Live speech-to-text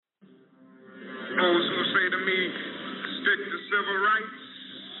say to me, stick to civil rights,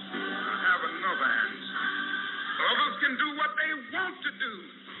 I have another answer. Others can do what they want to do.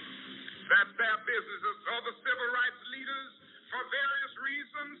 That's their business. Other civil rights leaders, for various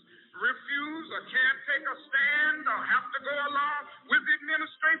reasons, refuse or can't take a stand or have to go along with the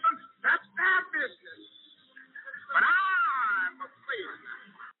administration. That's their business. But I'm afraid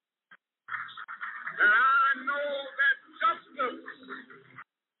that I know that justice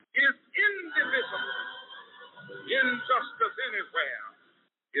is indivisible. Injustice anywhere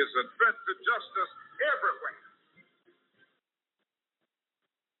is a threat to justice everywhere.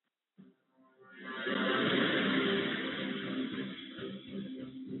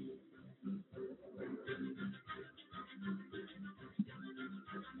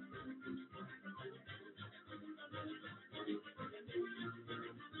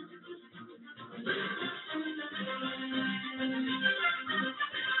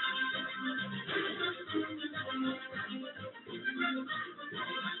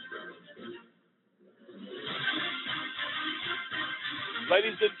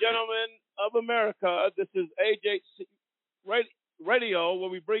 Ladies and gentlemen of America, this is AJC Radio, where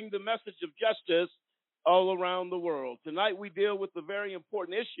we bring the message of justice all around the world. Tonight we deal with a very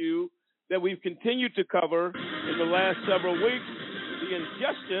important issue that we've continued to cover in the last several weeks, the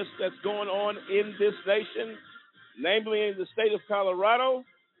injustice that's going on in this nation, namely in the state of Colorado.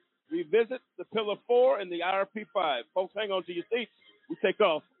 We visit the Pillar 4 and the IRP 5. Folks, hang on to your seats. We take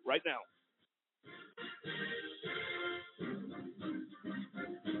off right now.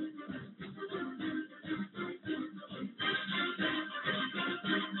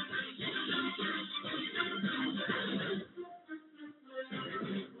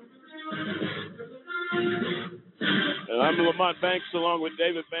 And I'm Lamont Banks, along with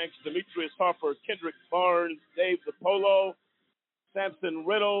David Banks, Demetrius Harper, Kendrick Barnes, Dave DePolo, Samson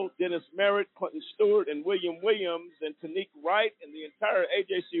Riddle, Dennis Merritt, Clinton Stewart, and William Williams, and Tanique Wright, and the entire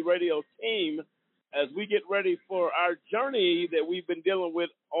AJC Radio team as we get ready for our journey that we've been dealing with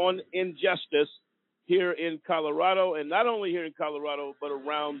on injustice here in Colorado, and not only here in Colorado, but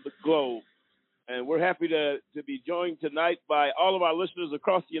around the globe. And we're happy to be joined tonight by all of our listeners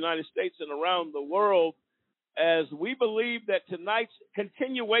across the United States and around the world, as we believe that tonight's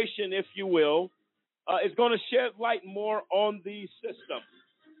continuation, if you will, is going to shed light more on the system.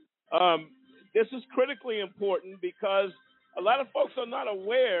 This is critically important because a lot of folks are not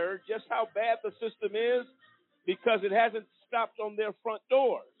aware just how bad the system is because it hasn't stopped on their front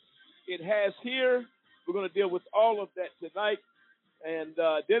doors. It has here. We're going to deal with all of that tonight. And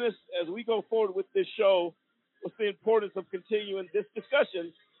Dennis, as we go forward with this show, what's the importance of continuing this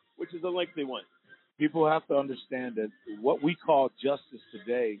discussion, which is a lengthy one? People have to understand that what we call justice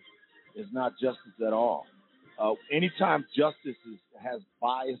today is not justice at all. Anytime justice has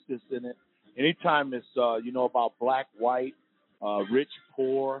biases in it, anytime it's about black, white, rich,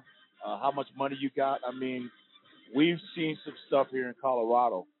 poor, how much money you got. I mean, we've seen some stuff here in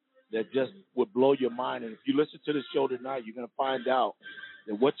Colorado that just would blow your mind. And if you listen to the show tonight, you're going to find out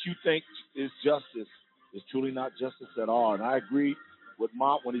that what you think is justice is truly not justice at all. And I agree with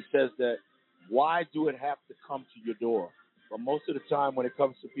Mont when he says that, why do it have to come to your door? But most of the time when it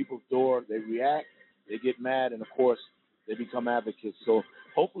comes to people's door, they react, they get mad, and, of course, they become advocates. So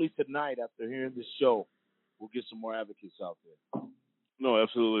hopefully tonight, after hearing this show, we'll get some more advocates out there. No,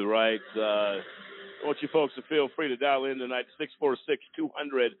 absolutely right. I want you folks to feel free to dial in tonight,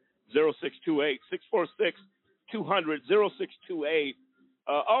 646-200-0628, 646-200-0628.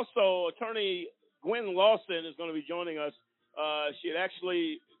 Also, attorney Gwen Lawson is going to be joining us. She had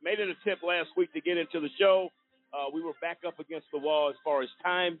actually made an attempt last week to get into the show. We were back up against the wall as far as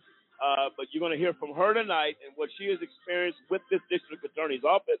time, but you're going to hear from her tonight and what she has experienced with this district attorney's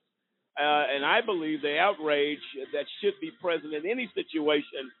office. And I believe the outrage that should be present in any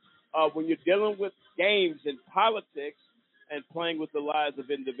situation when you're dealing with games and politics and playing with the lives of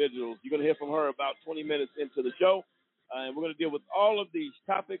individuals. You're going to hear from her about 20 minutes into the show, and we're going to deal with all of these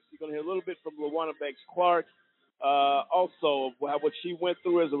topics. You're going to hear a little bit from LaWanna Banks-Clark, also what she went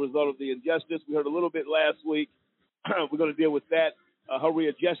through as a result of the injustice. We heard a little bit last week. We're going to deal with that, her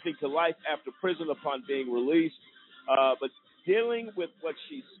readjusting to life after prison upon being released, but dealing with what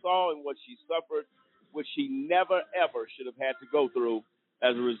she saw and what she suffered, which she never, ever should have had to go through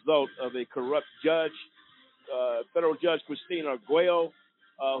as a result of a corrupt judge, federal judge Christine Arguello,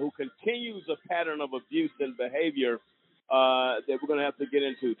 who continues a pattern of abuse and behavior that we're going to have to get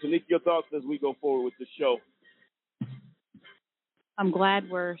into. Tanique, your thoughts as we go forward with the show? I'm glad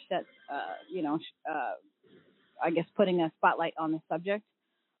we're putting a spotlight on the subject.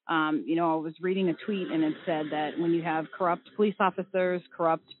 I was reading a tweet and it said that when you have corrupt police officers,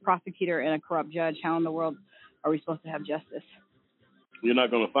 corrupt prosecutor, and a corrupt judge, how in the world are we supposed to have justice? You're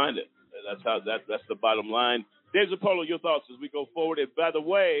not going to find it. That's the bottom line. Dave Zappolo, your thoughts as we go forward. And by the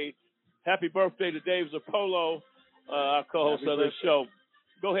way, happy birthday to Dave Zappolo, our co-host of this show.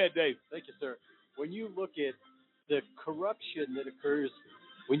 Go ahead, Dave. Thank you, sir. When you look at the corruption that occurs,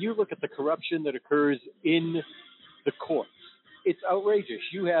 in the courts, it's outrageous.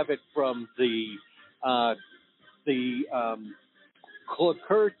 You have it from the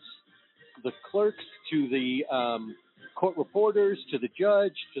clerks to the court reporters to the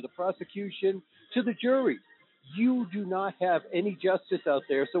judge to the prosecution to the jury. You do not have any justice out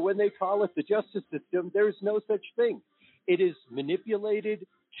there. So when they call it the justice system, there is no such thing. It is manipulated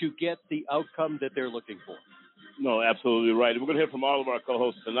to get the outcome that they're looking for. No, absolutely right. We're going to hear from all of our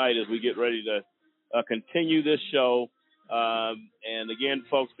co-hosts tonight as we get ready to continue this show. And again,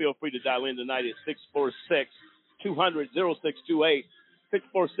 folks, feel free to dial in tonight at 646-200-0628,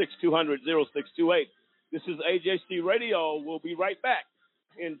 646-200-0628. This is AJC Radio. We'll be right back.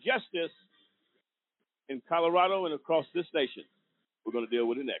 Injustice in Colorado and across this nation. We're going to deal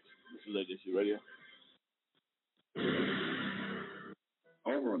with it next. This is AJC Radio.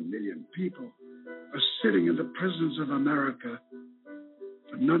 Over 1 million people are sitting in the prisons of America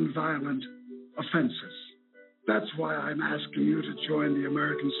for nonviolent offenses. That's why I'm asking you to join the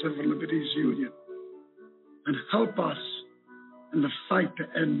American Civil Liberties Union and help us in the fight to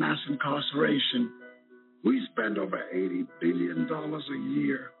end mass incarceration. We spend over $80 billion a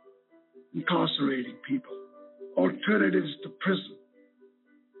year incarcerating people. Alternatives to prison,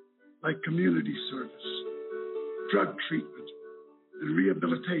 like community service, drug treatment, and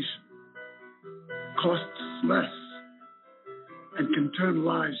rehabilitation, costs less and can turn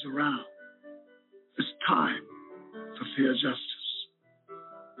lives around. It's time for fair justice.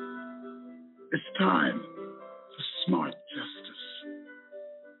 It's time for smart justice.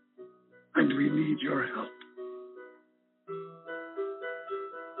 And we need your help.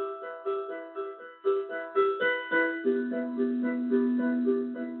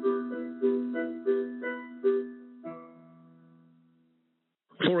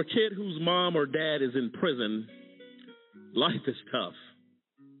 For a kid whose mom or dad is in prison, life is tough.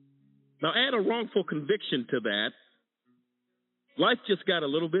 Now add a wrongful conviction to that, life just got a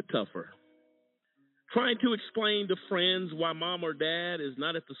little bit tougher. Trying to explain to friends why mom or dad is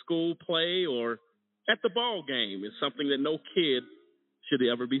not at the school play or at the ball game is something that no kid should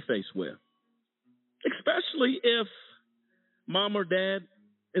ever be faced with. Especially if mom or dad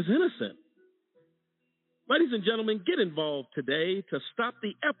is innocent. Ladies and gentlemen, get involved today to stop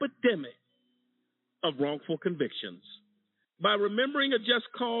the epidemic of wrongful convictions. By remembering a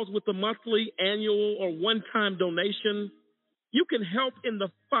just cause with a monthly, annual, or one-time donation, you can help in the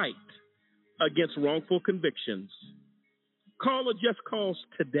fight against wrongful convictions. Call a just cause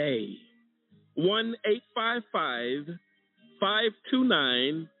today,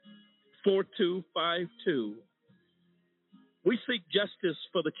 1-855-529-4252. We seek justice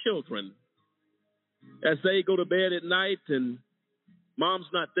for the children as they go to bed at night and mom's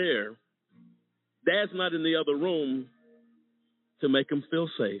not there, dad's not in the other room to make them feel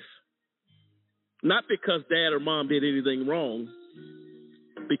safe. Not because dad or mom did anything wrong,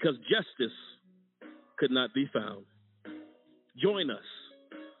 because justice could not be found. Join us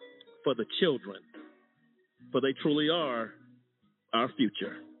for the children, for they truly are our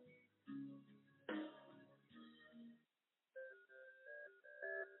future.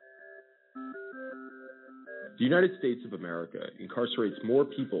 The United States of America incarcerates more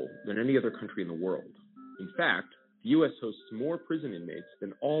people than any other country in the world. In fact, the U.S. hosts more prison inmates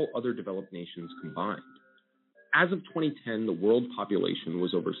than all other developed nations combined. As of 2010, the world population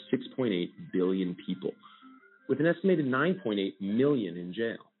was over 6.8 billion people, with an estimated 9.8 million in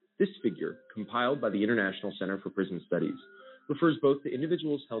jail. This figure, compiled by the International Center for Prison Studies, refers both to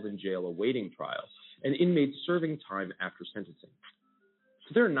individuals held in jail awaiting trial and inmates serving time after sentencing.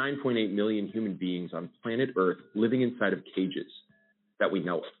 So there are 9.8 million human beings on planet Earth living inside of cages that we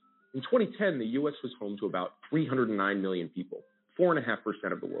know of. In 2010, the U.S. was home to about 309 million people,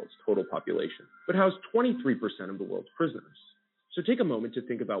 4.5% of the world's total population, but housed 23% of the world's prisoners. So take a moment to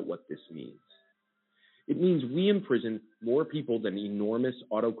think about what this means. It means we imprison more people than enormous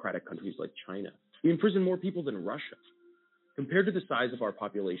autocratic countries like China. We imprison more people than Russia. Compared to the size of our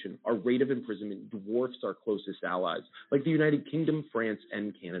population, our rate of imprisonment dwarfs our closest allies, like the United Kingdom, France,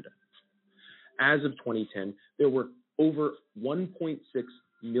 and Canada. As of 2010, there were over 1.6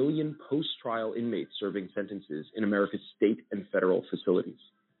 million post-trial inmates serving sentences in America's state and federal facilities.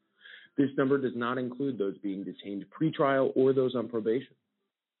 This number does not include those being detained pre-trial or those on probation.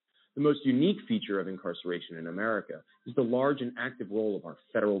 The most unique feature of incarceration in America is the large and active role of our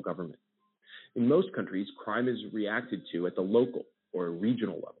federal government. In most countries, crime is reacted to at the local or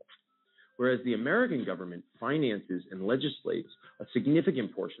regional level, whereas the American government finances and legislates a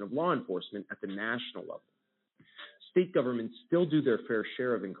significant portion of law enforcement at the national level. State governments still do their fair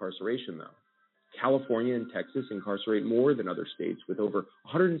share of incarceration, though. California and Texas incarcerate more than other states with over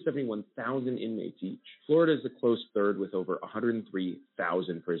 171,000 inmates each. Florida is a close third with over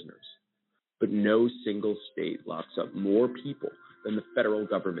 103,000 prisoners. But no single state locks up more people than the federal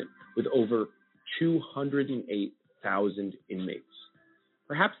government with over 208,000 inmates.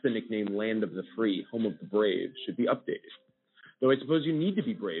 Perhaps the nickname Land of the Free, Home of the Brave should be updated. Though I suppose you need to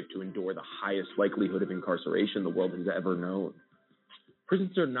be brave to endure the highest likelihood of incarceration the world has ever known.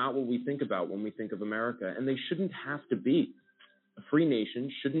 Prisons are not what we think about when we think of America, and they shouldn't have to be. A free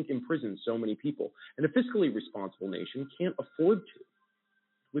nation shouldn't imprison so many people, and a fiscally responsible nation can't afford to.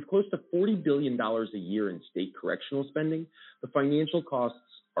 With close to $40 billion a year in state correctional spending, the financial costs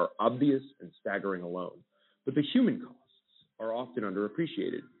are obvious and staggering alone, but the human costs are often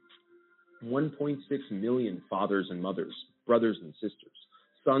underappreciated. 1.6 million fathers and mothers, brothers and sisters,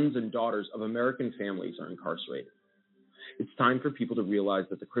 sons and daughters of American families are incarcerated. It's time for people to realize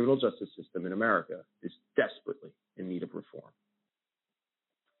that the criminal justice system in America is desperately in need of reform.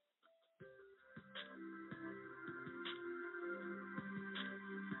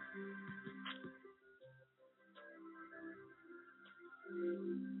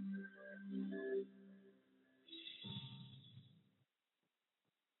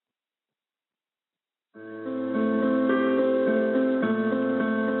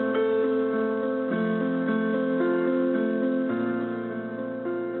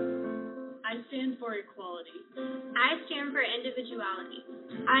 I stand for equality. I stand for individuality.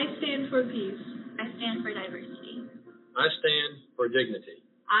 I stand for peace. I stand for diversity. I stand for dignity.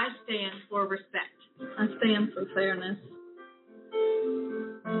 I stand for respect. I stand for fairness.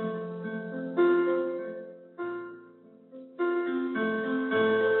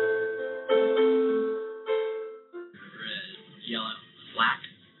 Red, yellow, black,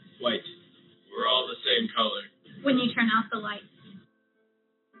 white. We're all the same color. When you turn out the lights.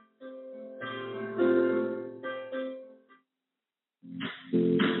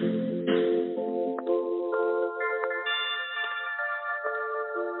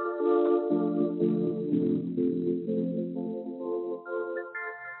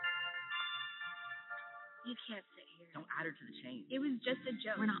 You can't sit here. Don't add her to the chain. It was just a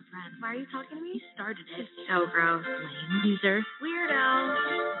joke. We're not friends. Why are you talking to me? You started it. So gross. Lame. Loser. Weirdo.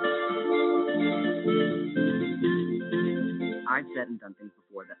 I've said and done things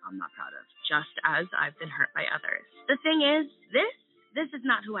before that I'm not proud of. Just as I've been hurt by others. The thing is, this is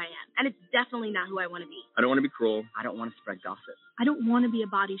not who I am. And it's definitely not who I want to be. I don't want to be cruel. I don't want to spread gossip. I don't want to be a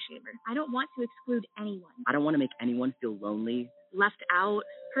body shamer. I don't want to exclude anyone. I don't want to make anyone feel lonely. Left out,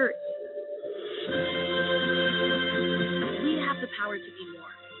 hurt. We have the power to be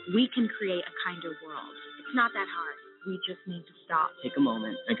more. We can create a kinder world. It's not that hard. We just need to stop. Take a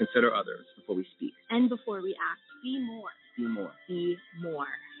moment and consider others before we speak. And before we act. Be more. Be more. Be more.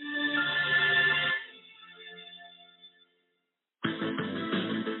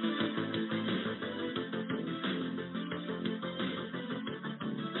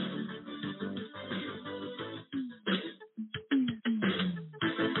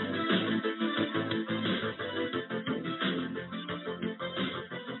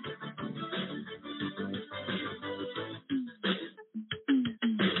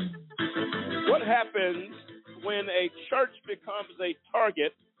 What happens when a church becomes a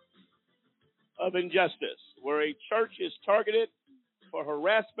target of injustice, where a church is targeted for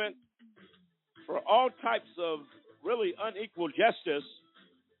harassment, for all types of really unequal justice,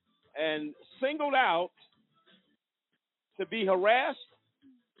 and singled out to be harassed,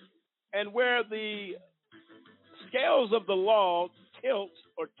 and where the scales of the law tilt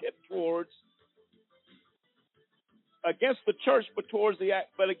or tip towards against the church, but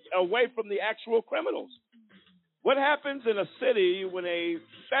away from the actual criminals? What happens in a city when a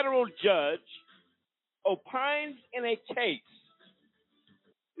federal judge opines in a case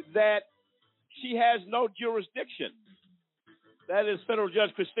that she has no jurisdiction? That is Federal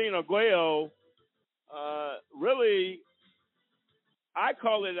Judge Christine Arguello. Really, I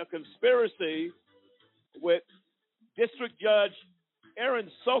call it a conspiracy with District Judge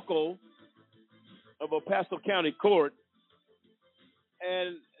Aaron Sokol of El Paso County Court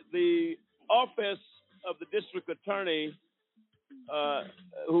and the office of the district attorney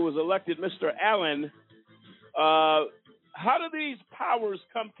who was elected, Mr. Allen. How do these powers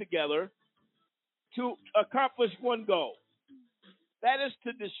come together to accomplish one goal? That is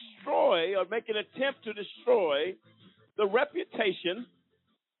to destroy or make an attempt to destroy the reputation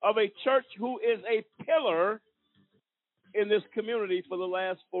of a church who is a pillar in this community for the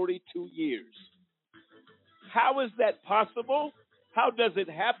last 42 years. How is that possible? How does it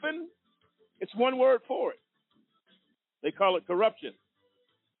happen? It's one word for it. They call it corruption.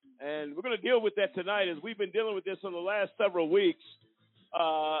 And we're going to deal with that tonight as we've been dealing with this in the last several weeks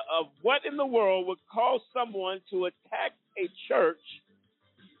of what in the world would cause someone to attack a church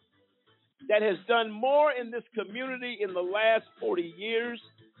that has done more in this community in the last 40 years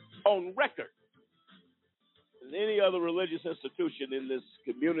on record than any other religious institution in this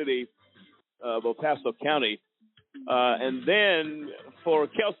community of El Paso County. And then for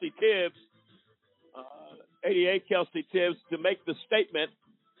Kelsey Tibbs, 88 Kelsey Tibbs, to make the statement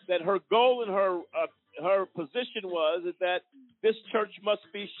that her goal and her position was is that this church must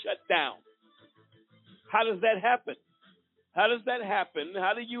be shut down. How does that happen? How does that happen?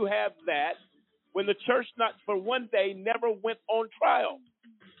 How do you have that when the church, not for one day, never went on trial?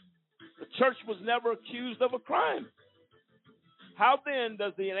 The church was never accused of a crime. How then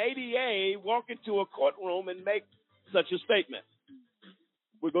does the ADA walk into a courtroom and make such a statement?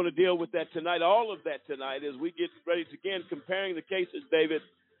 We're going to deal with that tonight, all of that tonight, as we get ready to begin comparing the cases, David.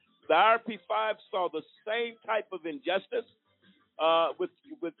 The IRP5 saw the same type of injustice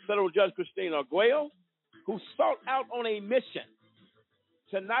with Federal Judge Christine Arguello, who sought out on a mission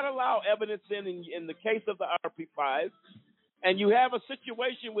to not allow evidence in the case of the IRP5. And you have a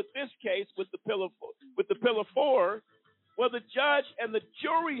situation with this case with the Pillar 4, where the judge and the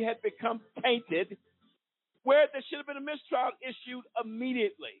jury had become tainted, where there should have been a mistrial issued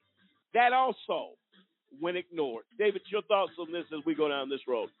immediately. That also went ignored. David, your thoughts on this as we go down this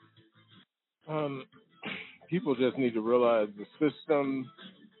road? People just need to realize the system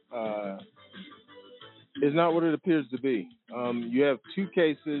is not what it appears to be. You have two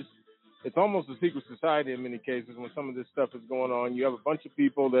cases. It's almost a secret society in many cases when some of this stuff is going on. You have a bunch of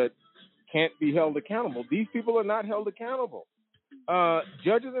people that can't be held accountable. These people are not held accountable.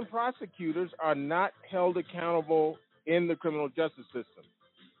 Judges and prosecutors are not held accountable in the criminal justice system.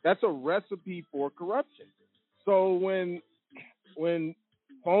 That's a recipe for corruption. So when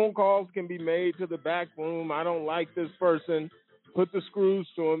phone calls can be made to the back room, I don't like this person, put the screws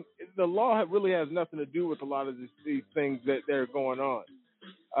to them, the law really has nothing to do with a lot of these things that are going on.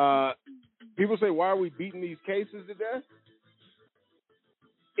 People say, why are we beating these cases to death?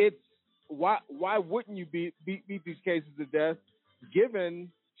 It's why wouldn't you beat these cases to death,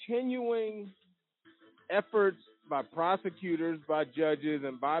 given genuine efforts by prosecutors, by judges,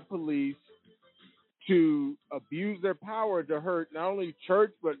 and by police to abuse their power to hurt not only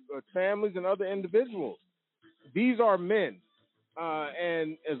church but families and other individuals. These are men,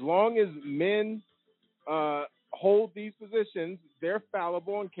 and as long as men hold these positions, they're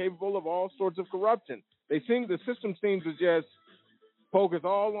fallible and capable of all sorts of corruption. The system seems to just focus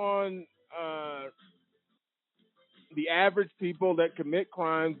all on the average people that commit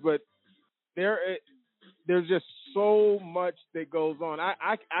crimes, but there's just so much that goes on.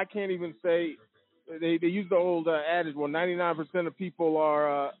 I can't even say. They use the old adage, well, 99% of people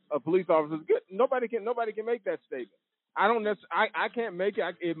are police officers. Good. Nobody can make that statement. I can't make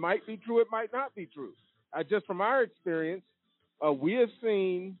it. It might be true. It might not be true. Just from our experience, we have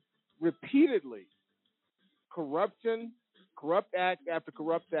seen repeatedly corruption, corrupt act after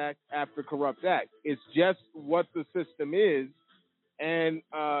corrupt act after corrupt act. It's just what the system is, and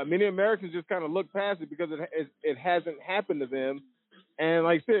many Americans just kind of look past it because it hasn't happened to them. And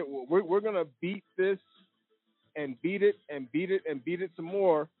like I said, we're going to beat this and beat it and beat it and beat it some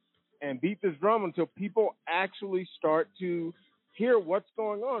more and beat this drum until people actually start to hear what's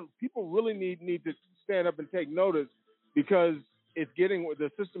going on. People really need to stand up and take notice because the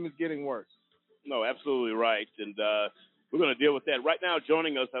system is getting worse. No, absolutely right. And we're going to deal with that. Right now,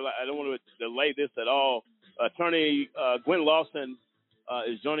 joining us, I don't want to delay this at all, Attorney Gwen Lawson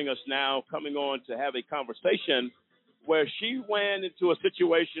is joining us now, coming on to have a conversation where she went into a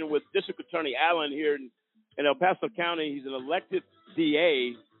situation with District Attorney Allen here in El Paso County. He's an elected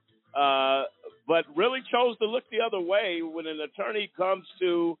DA, but really chose to look the other way when an attorney comes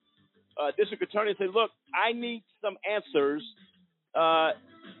to District Attorney and say, look, I need some answers.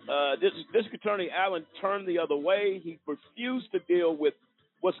 District Attorney Allen turned the other way. He refused to deal with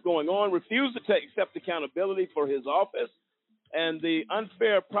what's going on, refused to accept accountability for his office and the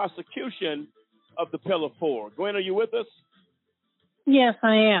unfair prosecution of the Pillar 4. Gwen, are you with us? Yes,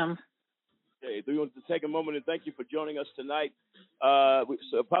 I am. Okay, do you want to take a moment and thank you for joining us tonight? We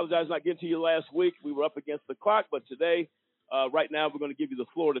apologize not getting to you last week. We were up against the clock, but today, right now, we're going to give you the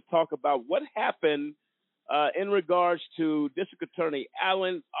floor to talk about what happened in regards to District Attorney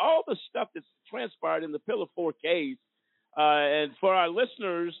Allen, all the stuff that's transpired in the Pillar 4 case. And for our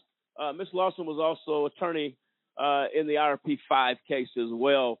listeners, Ms. Lawson was also attorney in the IRP 5 case as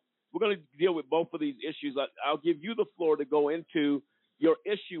well. We're going to deal with both of these issues. I'll give you the floor to go into your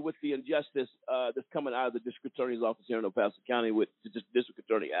issue with the injustice that's coming out of the District Attorney's office here in El Paso County with District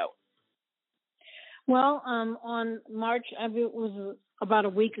Attorney Allen. Well, on March, it was about a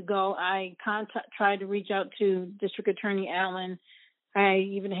week ago, I tried to reach out to District Attorney Allen. I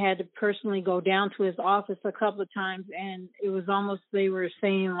even had to personally go down to his office a couple of times, and it was almost, they were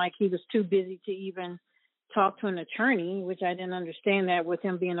saying like he was too busy to even talk to an attorney, which I didn't understand that with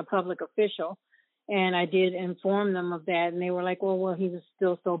him being a public official. And I did inform them of that, and they were like, well, he was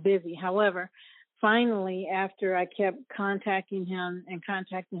still so busy. However, finally, after I kept contacting him and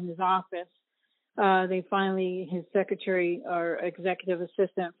contacting his office, his secretary or executive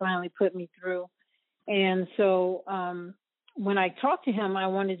assistant finally put me through. And so when I talked to him, I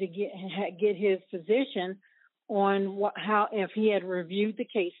wanted to get his position on if he had reviewed the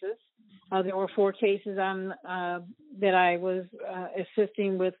cases. There were 4 cases that I was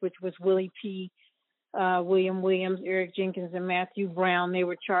assisting with, which was Willie P., William Williams, Eric Jenkins, and Matthew Brown. They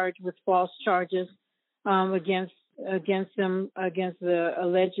were charged with false charges against the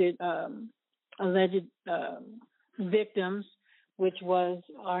alleged victims, which was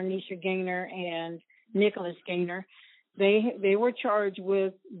Arnisha Gaynor and Nicholas Gaynor. They were charged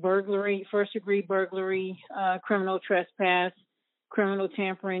with burglary, first-degree burglary, criminal trespass, criminal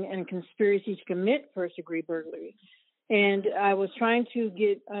tampering, and conspiracy to commit first-degree burglary. And I was trying to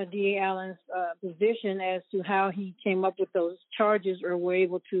get D.A. Allen's position as to how he came up with those charges or were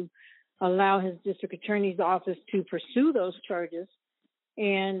able to allow his district attorney's office to pursue those charges.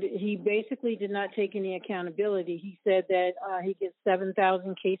 And he basically did not take any accountability. He said that he gets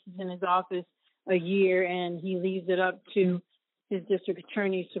 7,000 cases in his office a year, and he leaves it up to his district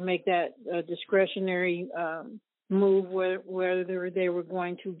attorneys to make that discretionary move whether they were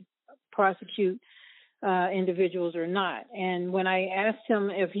going to prosecute individuals or not. And when I asked him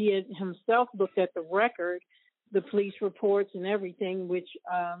if he had himself looked at the record, the police reports and everything, which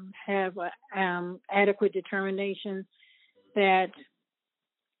have adequate determination that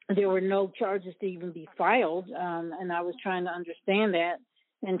there were no charges to even be filed, and I was trying to understand that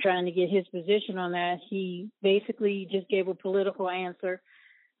and trying to get his position on that, he basically just gave a political answer,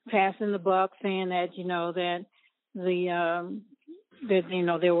 passing the buck, saying that,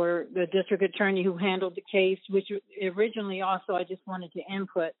 there were the district attorney who handled the case, which originally also I just wanted to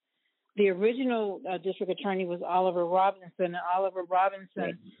input. The original district attorney was Oliver Robinson, and Oliver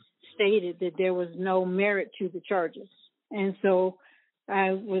Robinson stated that there was no merit to the charges. And so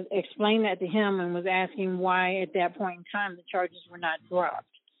I was explaining that to him and was asking why at that point in time the charges were not dropped.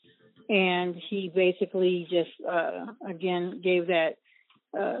 And he basically just, again, gave that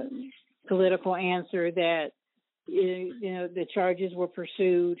political answer that, the charges were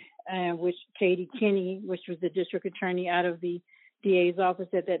pursued, which Katie Kinney, which was the district attorney out of the DA's office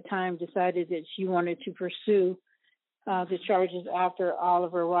at that time, decided that she wanted to pursue the charges after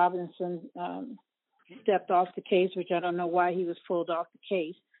Oliver Robinson stepped off the case, which I don't know why he was pulled off the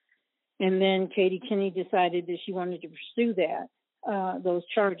case. And then Katie Kinney decided that she wanted to pursue those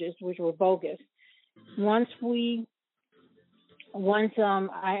charges, which were bogus. Once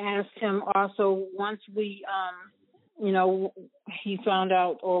I asked him also, he found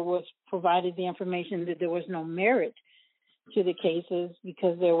out or was provided the information that there was no merit to the cases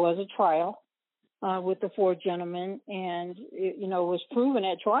because there was a trial with the 4 gentlemen, and it was proven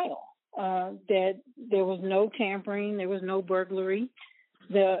at trial that there was no tampering, there was no burglary.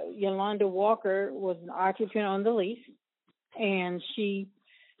 The Yolanda Walker was an occupant on the lease, and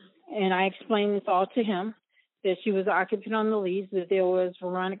I explained this all to him, that she was an occupant on the lease, that there was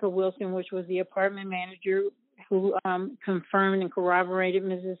Veronica Wilson, which was the apartment manager, who confirmed and corroborated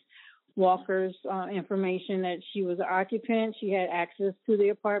Mrs. Walker's information that she was an occupant. She had access to the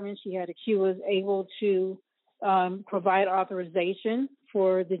apartment. She was able to provide authorization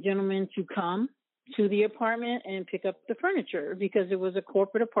for the gentleman to come to the apartment and pick up the furniture because it was a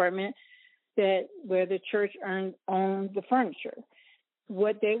corporate apartment where the church owned the furniture.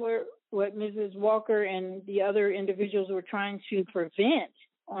 What Mrs. Walker and the other individuals were trying to prevent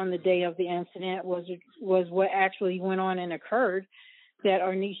on the day of the incident was what actually went on and occurred, that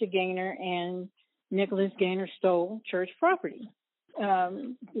Arnisha Gaynor and Nicholas Gaynor stole church property. It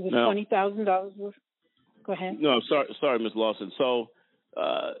was $20,000 worth. Go ahead. No, sorry, Ms. Lawson. So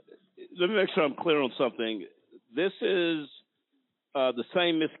let me make sure I'm clear on something. This is the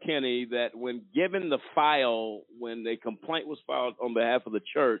same Miss Kenny that when given the file, when the complaint was filed on behalf of the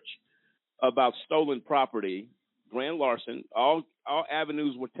church, about stolen property, grand larceny. All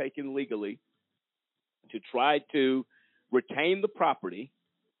avenues were taken legally to try to retain the property.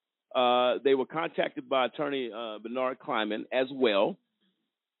 They were contacted by Attorney Bernard Kleiman as well,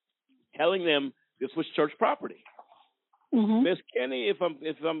 telling them this was church property. Miss Kenny, if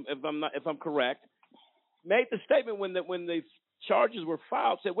I'm correct, made the statement when the charges were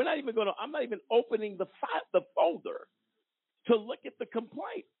filed, said I'm not even opening the folder to look at the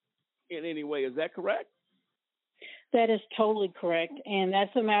complaint in any way. Is that correct? That is totally correct, and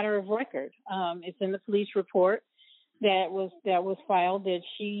that's a matter of record. It's in the police report that was filed that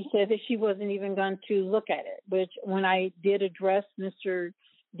she said that she wasn't even going to look at it. Which when I did address Mr.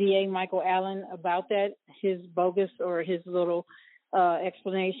 DA Michael Allen about that, his bogus or his little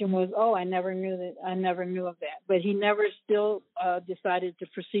explanation was, I never knew of that. But he never still decided to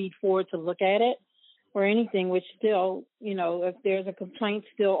proceed forward to look at it or anything, which still, if there's a complaint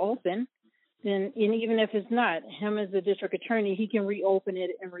still open, then even if it's not, him as the district attorney, he can reopen it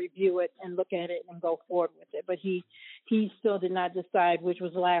and review it and look at it and go forward with it. But he still did not decide, which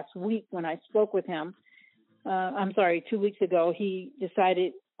was last week when I spoke with him. 2 weeks ago, he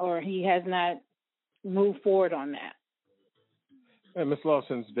decided, or he has not moved forward on that. Hey, Ms.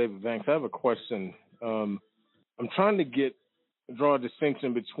 Lawson, it's David Banks. I have a question. I'm trying to draw a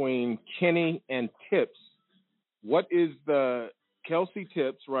distinction between Kenny and Tips. What is the Kelsey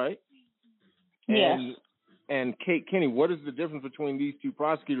Tips, right? Yes. And Kate Kenny, what is the difference between these two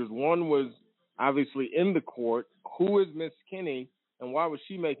prosecutors? One was obviously in the court. Who is Miss Kenny, and why was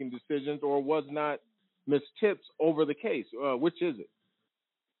she making decisions, or was not Miss Tips over the case? Which is it?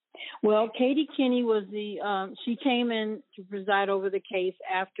 Well, Katie Kenny was she came in to preside over the case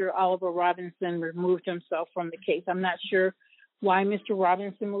after Oliver Robinson removed himself from the case. I'm not sure why Mr.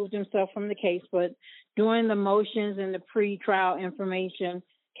 Robinson moved himself from the case, but during the motions and the pre-trial information,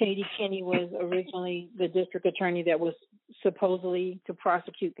 Katie Kenny was originally the district attorney that was supposedly to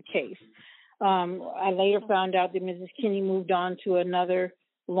prosecute the case. I later found out that Mrs. Kenny moved on to another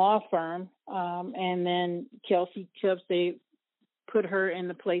law firm, and then Kelsey Tips, they put her in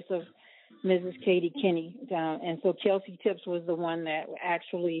the place of Mrs. Katie Kenny. And so Kelsey Tips was the one that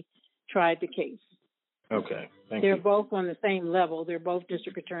actually tried the case. Okay, thank They're you. both on the same level. They're both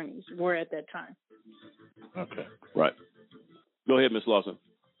district attorneys, were at that time. Okay. Right. Go ahead, Ms. Lawson.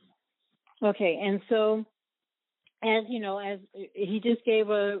 Okay, and so as you know, as he just gave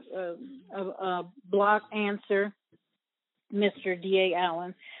a block answer, Mr. D.A.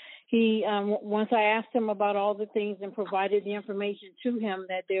 Allen, he once I asked him about all the things and provided the information to him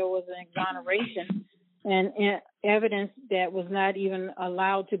that there was an exoneration and evidence that was not even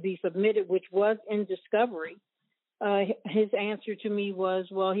allowed to be submitted, which was in discovery. His answer to me was,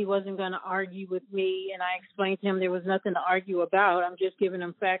 well, he wasn't going to argue with me, and I explained to him there was nothing to argue about. I'm just giving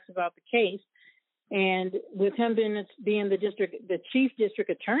him facts about the case. And with him being the chief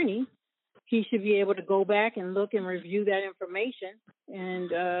district attorney, he should be able to go back and look and review that information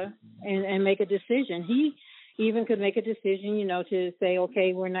and make a decision. He even could make a decision, to say,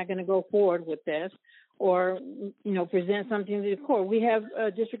 okay, we're not going to go forward with this, or, present something to the court. We have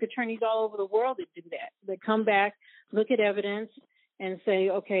district attorneys all over the world that do that. They come back, look at evidence, and say,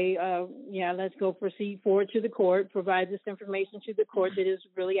 okay, let's go proceed forward to the court, provide this information to the court that is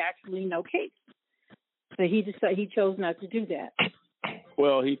really actually no case. But he chose not to do that.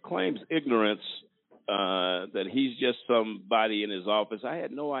 Well, he claims ignorance, that he's just somebody in his office. I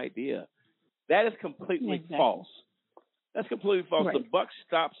had no idea. That is completely false. That's completely false. Right. The buck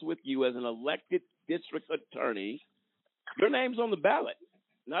stops with you as an elected district attorney. Your name's on the ballot,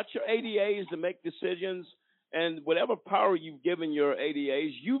 not your ADAs to make decisions. And whatever power you've given your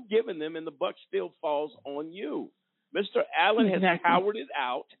ADAs, you've given them, and the buck still falls on you. Mr. Allen has cowered it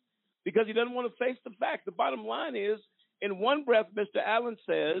out because he doesn't want to face the fact. The bottom line is, in one breath, Mr. Allen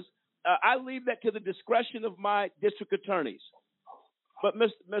says, I leave that to the discretion of my district attorneys. But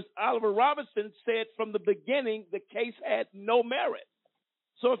Mr. Oliver Robinson said from the beginning the case had no merit.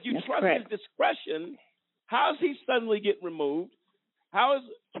 So if you trust his discretion, how is he suddenly getting removed? How is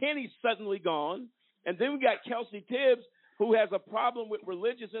Kenny suddenly gone? And then we got Kelsey Tibbs, who has a problem with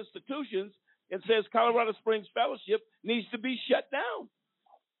religious institutions and says Colorado Springs Fellowship needs to be shut down.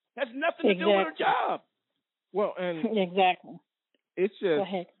 Has nothing to do with her job. Well, and exactly. It's just,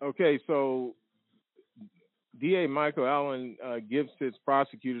 okay, so DA Michael Allen gives his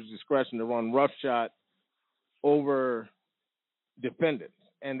prosecutors discretion to run roughshod over defendants.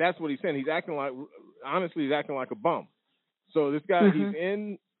 And that's what he's saying. He's acting like a bum. So this guy,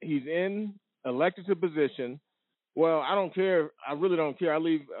 he's in elected to position. Well, I don't care. I really don't care. I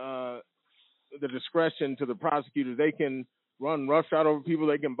leave the discretion to the prosecutors. They can run roughshod over people.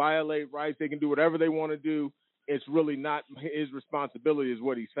 They can violate rights. They can do whatever they want to do. It's really not his responsibility, is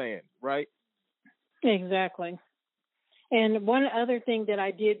what he's saying, right? Exactly. And one other thing that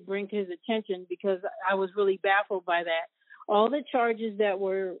I did bring to his attention, because I was really baffled by that, all the charges that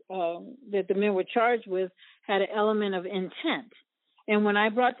were that the men were charged with had an element of intent. And when I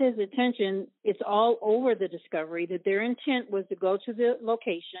brought to his attention, it's all over the discovery that their intent was to go to the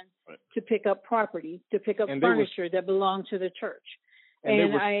location to pick up property, to pick up furniture that belonged to the church.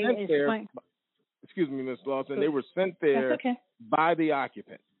 And I explained. Excuse me, Ms. Lawson. They were sent there by the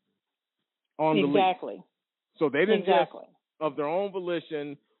occupant on the lease. So they didn't just, of their own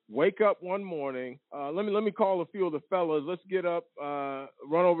volition, wake up one morning. Let me call a few of the fellas. Let's get up,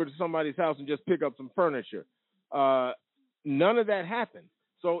 run over to somebody's house and just pick up some furniture. None of that happened.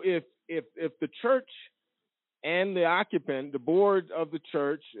 So if the church and the occupant, the board of the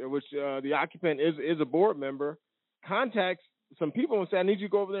church, which the occupant is a board member, contacts some people and say, I need you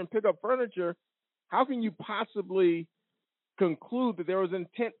to go over there and pick up furniture, how can you possibly conclude that there was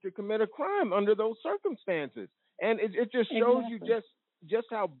intent to commit a crime under those circumstances? And it just shows you just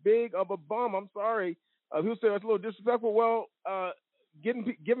how big of a bum. I'm sorry, he'll say that's a little disrespectful. Well,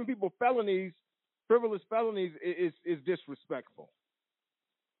 giving people felonies, frivolous felonies, is disrespectful.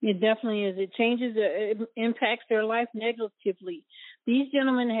 It definitely is. It changes, it impacts their life negatively. These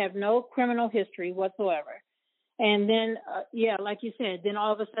gentlemen have no criminal history whatsoever. And then, like you said, then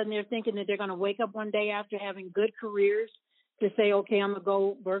all of a sudden they're thinking that they're going to wake up one day after having good careers to say, okay, I'm going to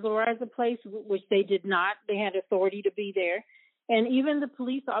go burglarize a place, which they did not. They had authority to be there. And even the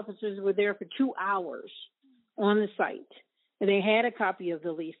police officers were there for 2 hours on the site. And they had a copy of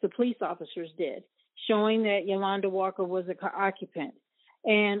the lease, the police officers did, showing that Yolanda Walker was an occupant.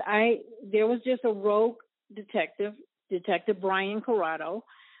 And there was just a rogue detective, Detective Brian Corrado,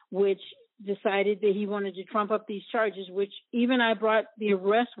 which decided that he wanted to trump up these charges, which even I brought the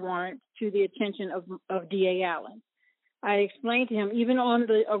arrest warrant to the attention of D.A. Allen. I explained to him, even on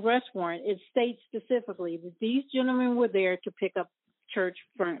the arrest warrant, it states specifically that these gentlemen were there to pick up church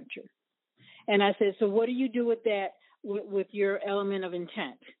furniture. And I said, so what do you do with that, with your element of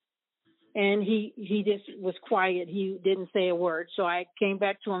intent? And he just was quiet. He didn't say a word. So I came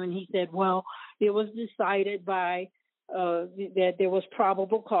back to him and he said, well, it was decided by that there was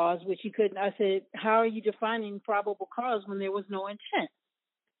probable cause, which he couldn't. I said, how are you defining probable cause when there was no intent?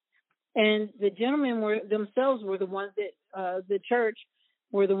 And the gentlemen were the ones that the church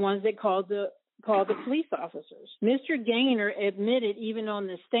were the ones that called the police officers. Mr. Gaynor admitted, even on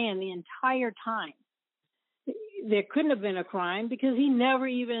the stand, the entire time there couldn't have been a crime because he never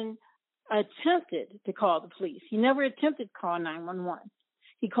even attempted to call the police. He never attempted to call 911.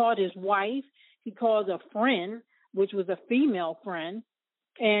 He called his wife. He called a friend, which was a female friend,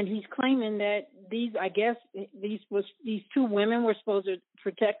 and he's claiming that these two women were supposed to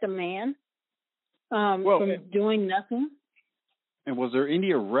protect a man from doing nothing. And was there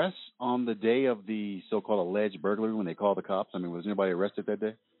any arrests on the day of the so-called alleged burglary when they called the cops? I mean, was anybody arrested that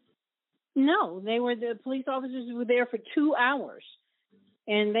day? No, the police officers were there for 2 hours,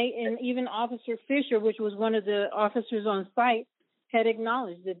 and even Officer Fisher, which was one of the officers on site, had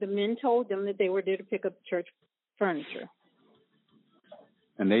acknowledged that the men told them that they were there to pick up church furniture.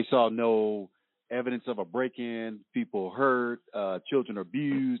 And they saw no evidence of a break-in, people hurt, children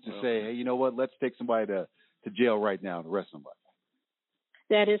abused, to say, hey, you know what, let's take somebody to jail right now and arrest somebody.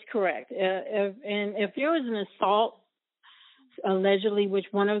 That is correct. And if there was an assault, allegedly, which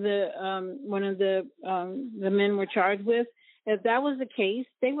one of the men were charged with, if that was the case,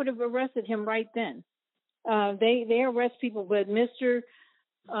 they would have arrested him right then. They arrest people, but Mr.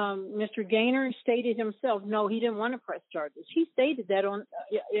 Gaynor stated himself, no, he didn't want to press charges. He stated that on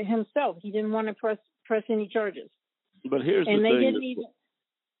himself. He didn't want to press any charges. But here's the thing. They didn't even.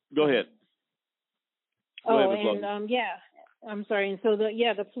 Go ahead. I'm sorry. And so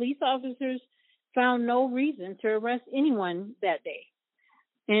the police officers found no reason to arrest anyone that day.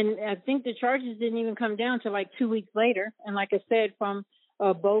 And I think the charges didn't even come down till like 2 weeks later. And like I said, from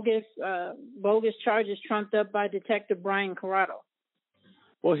bogus charges trumped up by Detective Brian Corrado.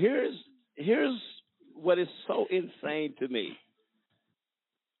 Well, here's what is so insane to me.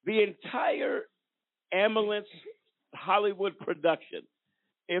 The entire ambulance Hollywood production,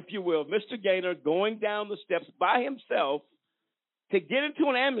 if you will, Mr. Gaynor going down the steps by himself to get into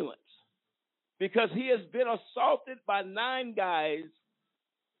an ambulance because he has been assaulted by 9 guys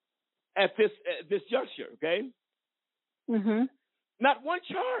at this juncture, okay? Mm-hmm. Not one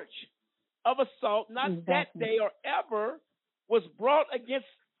charge of assault, not that day or ever, was brought against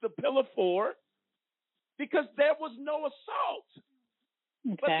the Pillar 4 because there was no assault.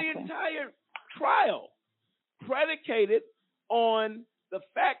 But the entire trial predicated on the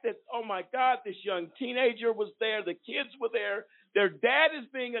fact that, oh my God, this young teenager was there, the kids were there, their dad is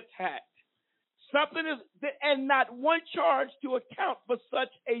being attacked. Something is, and not one charge to account for such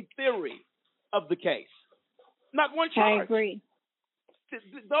a theory of the case. Not one charge. I agree.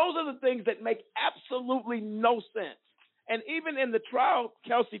 Those are the things that make absolutely no sense. And even in the trial,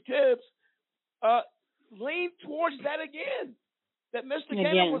 Kelsey Tibbs leaned towards that again, that Mr.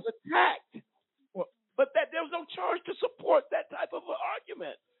 Gaynor was attacked, but that there was no charge to support that type of an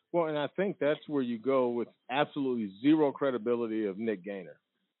argument. Well, and I think that's where you go with absolutely zero credibility of Nick Gaynor.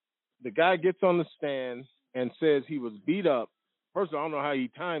 The guy gets on the stand and says he was beat up. First of all, I don't know how he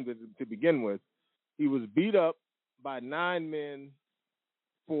timed it to begin with. He was beat up by 9 men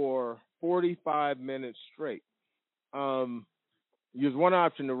for 45 minutes straight. There's one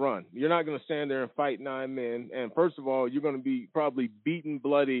option to run. You're not going to stand there and fight 9 men. And first of all, you're going to be probably beaten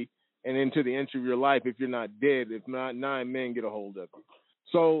bloody and into the inch of your life if you're not dead, if not 9 men get a hold of you.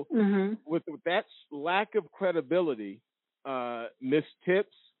 So with that lack of credibility, Ms. Tibbs,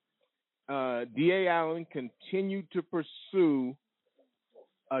 D.A. Allen continued to pursue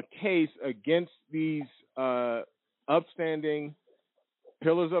a case against these upstanding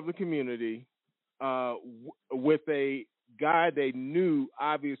pillars of the community with a guy they knew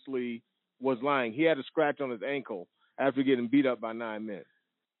obviously was lying. He had a scratch on his ankle after getting beat up by 9 men.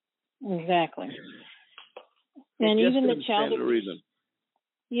 Exactly. And even the child abuse.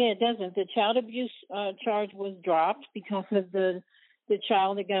 Yeah, it doesn't. The child abuse charge was dropped because of the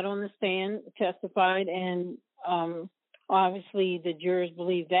child that got on the stand testified, and obviously the jurors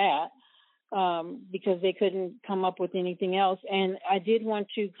believed that because they couldn't come up with anything else. And I did want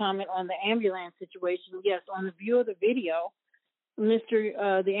to comment on the ambulance situation. Yes, on the view of the video,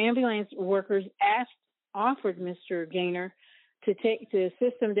 the ambulance workers offered Mr. Gaynor to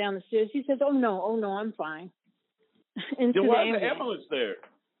assist him down the stairs. He says, "Oh no, I'm fine." Then why is the ambulance there?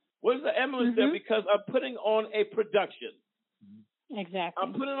 What is the ambulance there? Because I'm putting on a production. Exactly.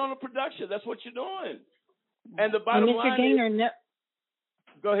 I'm putting on a production. That's what you're doing. And the bottom line is...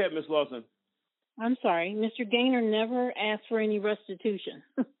 Go ahead, Ms. Lawson. I'm sorry. Mr. Gaynor never asked for any restitution.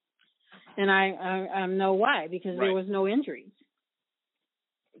 And I know why, because there was no injuries.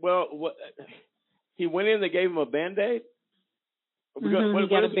 Well, he went in, they gave him a Band-Aid? He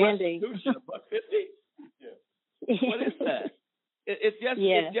got a Band-Aid. $1.50? Yeah. What is that?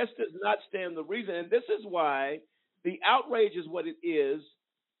 It just does not stand the reason. And this is why the outrage is what it is,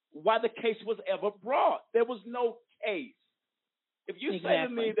 why the case was ever brought. There was no case. If you say to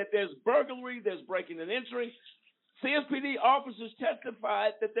me that there's burglary, there's breaking and entering, CSPD officers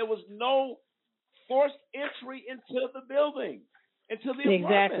testified that there was no forced entry into the building, into the apartment.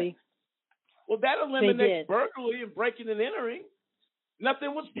 Exactly. Well, that eliminates burglary and breaking and entering.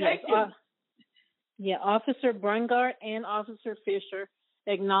 Nothing was taken. Officer Brungart and Officer Fisher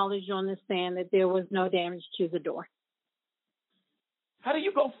acknowledged on the stand that there was no damage to the door. How do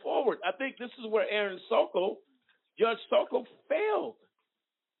you go forward? I think this is where Judge Sokol failed.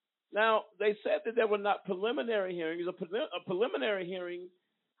 Now, they said that there were not preliminary hearings. A preliminary hearing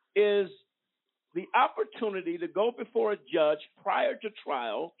is the opportunity to go before a judge prior to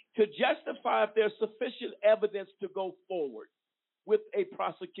trial to justify if there's sufficient evidence to go forward with a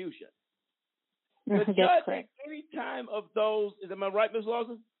prosecution. The judge at any time of those, am I right, Ms.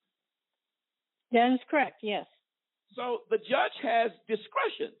 Lawson? That is correct, yes. So the judge has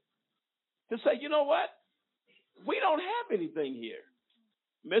discretion to say, you know what? We don't have anything here.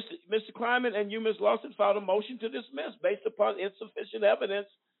 Mr. Kleiman and you, Ms. Lawson, filed a motion to dismiss based upon insufficient evidence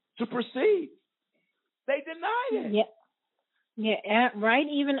to proceed. They denied it. Right.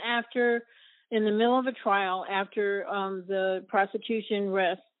 Even after, in the middle of a trial, after the prosecution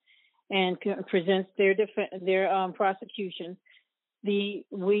rests and presents their prosecution,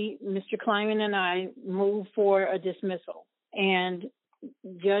 Mr. Kleiman and I moved for a dismissal, and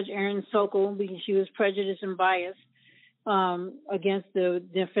Judge Erin Sokol, because she was prejudiced and biased against the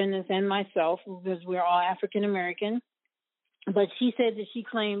defendants and myself, because we're all African American, but she said that she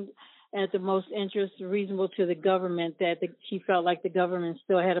claimed at the most interest reasonable to the government that she felt like the government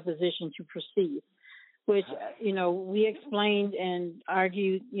still had a position to proceed, which, we explained and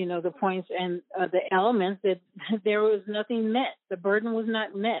argued, the points and the elements that there was nothing met. The burden was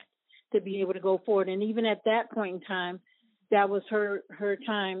not met to be able to go forward. And even at that point in time, that was her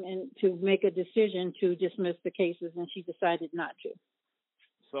time and to make a decision to dismiss the cases, and she decided not to.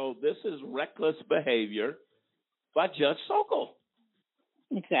 So this is reckless behavior by Judge Sokol.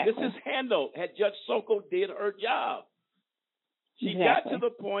 Exactly. This is handled had Judge Sokol did her job. She got to the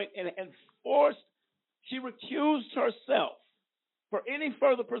point and she recused herself for any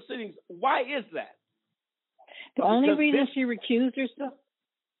further proceedings. Why is that? The only Because reason this- she recused herself.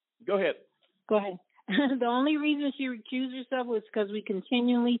 Go ahead. Go ahead. The only reason she recused herself was because we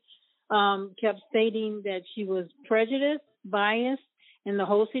continually kept stating that she was prejudiced, biased in the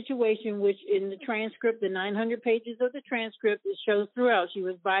whole situation, which in the transcript, the 900 pages of the transcript, it shows throughout. She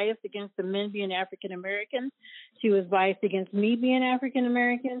was biased against the men being African American. She was biased against me being African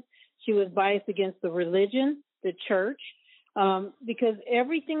American. She was biased against the religion, the church, because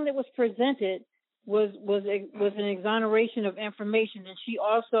everything that was presented was an exoneration of information, and she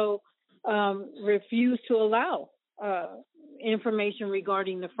also refused to allow information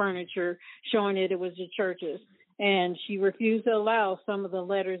regarding the furniture, showing that it was the church's. And she refused to allow some of the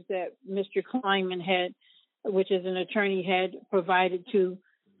letters that Mr. Kleinman had, which is an attorney, had provided to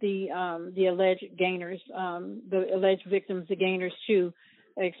the alleged gainers, the alleged victims, the gainers, to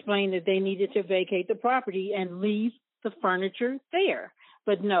explain that they needed to vacate the property and leave the furniture there.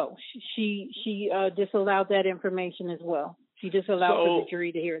 But no, she disallowed that information as well. She disallowed for the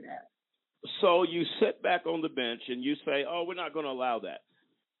jury to hear that. So you sit back on the bench and you say, oh, we're not going to allow that.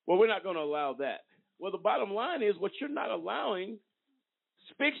 Well, we're not going to allow that. Well, the bottom line is what you're not allowing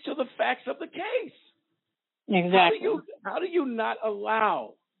speaks to the facts of the case. Exactly. How do you not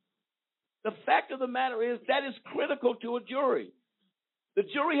allow? The fact of the matter is that is critical to a jury. The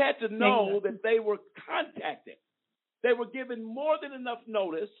jury had to know that they were contacted. They were given more than enough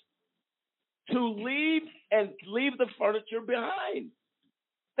notice to leave the furniture behind.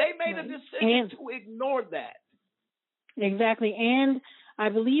 They made a decision to ignore that. Exactly. And I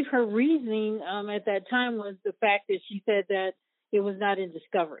believe her reasoning at that time was the fact that she said that it was not in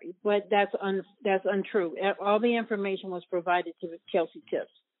discovery, but that's untrue. All the information was provided to Kelsey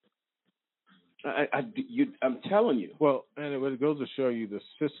Tips. I'm telling you. Well, and it goes to show you the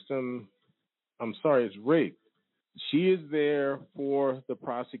system, I'm sorry, it's rigged. She is there for the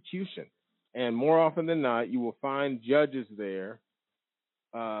prosecution. And more often than not, you will find judges there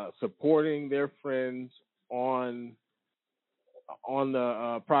supporting their friends on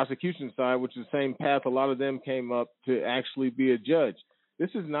the prosecution side, which is the same path a lot of them came up to actually be a judge. This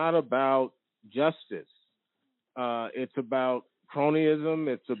is not about justice. It's about cronyism.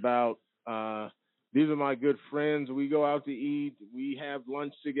 It's about these are my good friends. We go out to eat. We have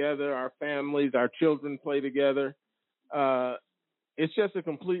lunch together. Our families, our children play together. It's just a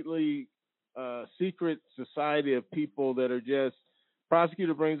completely secret society of people that are just,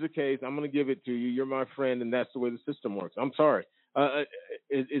 prosecutor brings a case, I'm going to give it to you. You're my friend, and that's the way the system works. I'm sorry.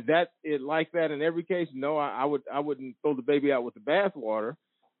 Is that it like that in every case? No, I wouldn't throw the baby out with the bathwater.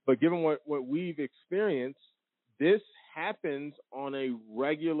 But given what we've experienced, this happens on a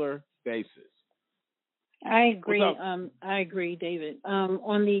regular basis. I agree. I agree, David. I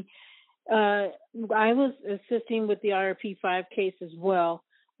was assisting with the IRP 5 case as well,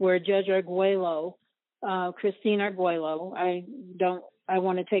 where Judge Arguello, Christine Arguello, I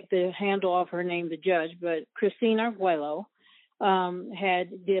want to take the handle off her name, the judge, but Christine Arguello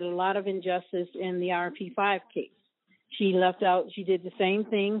did a lot of injustice in the IRP 5 case. She did the same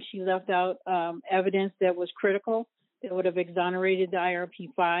thing. She left out evidence that was critical, that would have exonerated the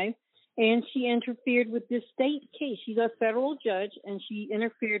IRP 5. And she interfered with this state case. She's a federal judge, and she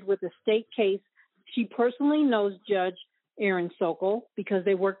interfered with a state case. She personally knows Judge Aaron Sokol because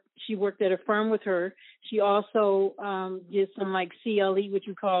she worked at a firm with her. She also did some like CLE, which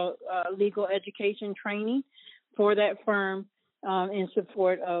you call legal education training for that firm in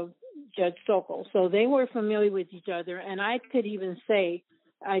support of Judge Sokol. So they were familiar with each other. And I could even say,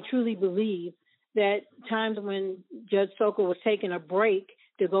 I truly believe that times when Judge Sokol was taking a break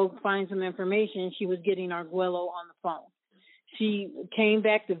to go find some information, she was getting Arguello on the phone. She came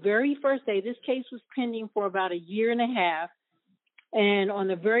back the very first day. This case was pending for about a year and a half. And on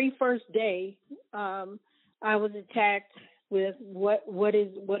the very first day, I was attacked with what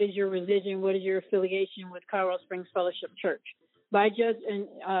is your religion? What is your affiliation with Colorado Springs Fellowship Church? By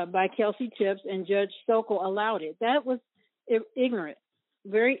Kelsey Tips, and Judge Sokol allowed it. That was ignorant,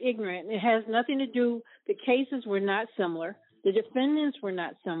 very ignorant. It has nothing to do, the cases were not similar. The defendants were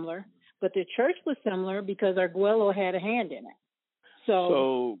not similar, but the church was similar because Arguello had a hand in it.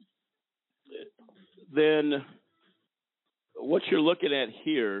 So then what you're looking at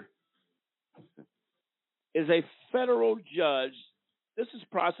here is a federal judge. This is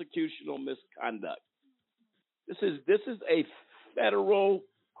prosecutional misconduct. This is a federal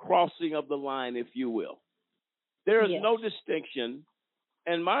crossing of the line, if you will. There is no distinction.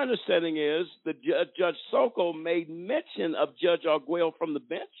 And my understanding is that Judge Sokol made mention of Judge Arguello from the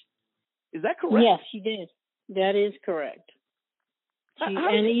bench. Is that correct? Yes, she did. That is correct.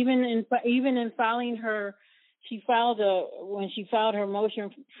 And even in filing her, when she filed her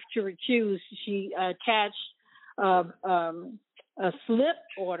motion to recuse, she attached a slip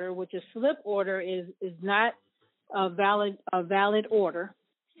order, which a slip order is not a valid order.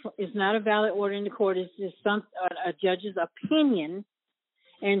 It's not a valid order in the court. It's just a judge's opinion,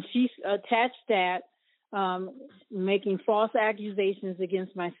 and she attached that, making false accusations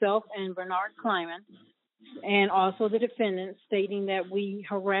against myself and Bernard Kleiman, and also the defendant, stating that we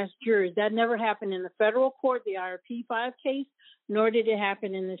harassed jurors. That never happened in the federal court, the IRP 5 case, nor did it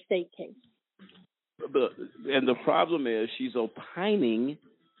happen in the state case. And the problem is she's opining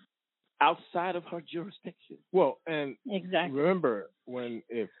outside of her jurisdiction. Well, and exactly. Remember,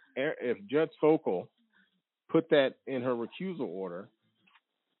 if Judge Sokol put that in her recusal order,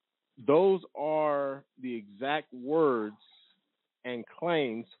 those are the exact words and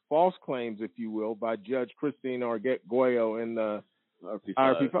claims, false claims, if you will, by Judge Christine Arguello in the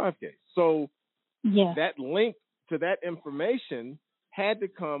IRP 5 case. So that link to that information had to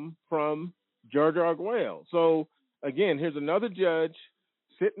come from Judge Arguello. So again, here's another judge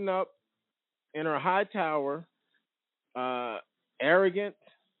sitting up in her high tower, arrogant,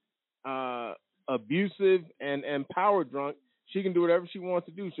 abusive, and power drunk. She can do whatever she wants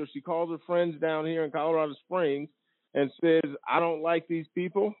to do. So she calls her friends down here in Colorado Springs and says, I don't like these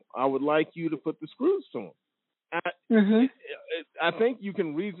people. I would like you to put the screws to them. I think you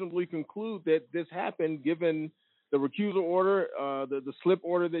can reasonably conclude that this happened given the recusal order, the slip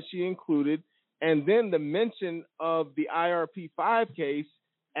order that she included, and then the mention of the IRP 5 case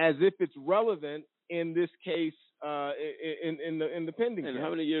as if it's relevant in this case, in the pending case. And how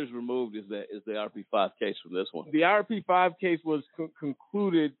many years removed is the IRP 5 case from this one? The IRP 5 case was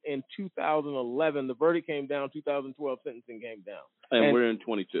concluded in 2011. The verdict came down. 2012 sentencing came down. And we're in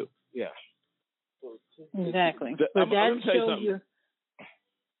 22. Yeah. Exactly. But that shows you.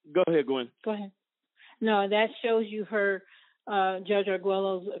 Go ahead, Gwen. Go ahead. No, that shows you her Judge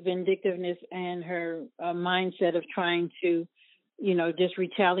Arguello's vindictiveness and her mindset of trying to, just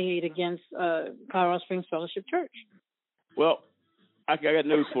retaliate against Colorado Springs Fellowship Church. Well, I got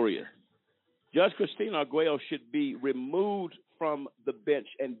news for you. Judge Christine Arguello should be removed from the bench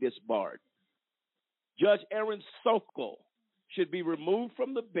and disbarred. Judge Aaron Sokol should be removed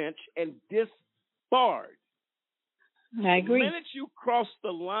from the bench and disbarred. I agree. The minute you cross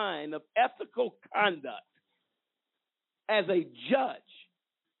the line of ethical conduct as a judge,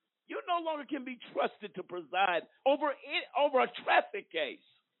 you no longer can be trusted to preside over a traffic case.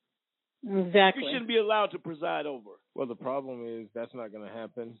 Exactly. You shouldn't be allowed to preside over. Well, the problem is that's not going to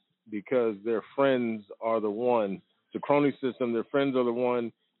happen because their friends are the one. The crony system, their friends are the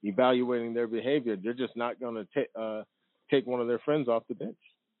one evaluating their behavior. They're just not going to take one of their friends off the bench.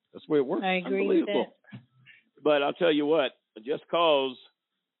 That's the way it works. I agree with that. But I'll tell you what, just cause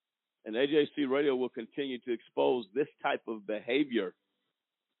and AJC Radio will continue to expose this type of behavior.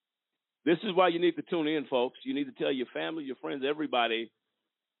 This is why you need to tune in, folks. You need to tell your family, your friends, everybody,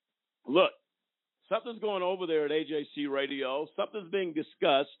 look, something's going over there at AJC Radio. Something's being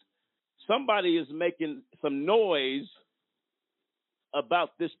discussed. Somebody is making some noise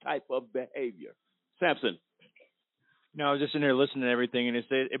about this type of behavior. Samson. No, I was just in here listening to everything, and it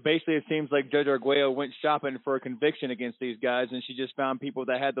seems like Judge Arguello went shopping for a conviction against these guys, and she just found people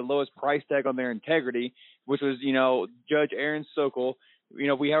that had the lowest price tag on their integrity, which was, Judge Aaron Sokol. We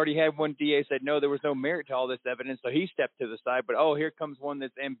already had one DA said, no, there was no merit to all this evidence, so he stepped to the side. But, here comes one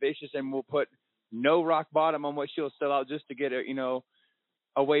that's ambitious and will put no rock bottom on what she'll sell out just to get a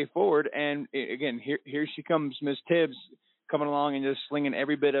way forward. And, again, here she comes, Ms. Tibbs, coming along and just slinging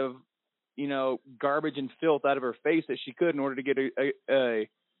every bit of, garbage and filth out of her face that she could in order to get a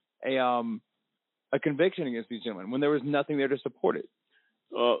conviction against these gentlemen when there was nothing there to support it.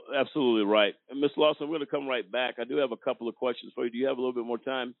 Absolutely right. And Ms. Lawson, we're going to come right back. I do have a couple of questions for you. Do you have a little bit more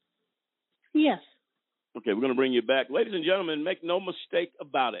time? Yes. Okay, we're going to bring you back. Ladies and gentlemen, make no mistake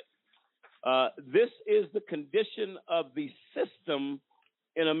about it. This is the condition of the system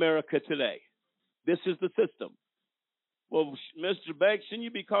in America today. This is the system. Well, Mr. Banks, shouldn't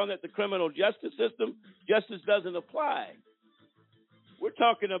you be calling it the criminal justice system? Justice doesn't apply. We're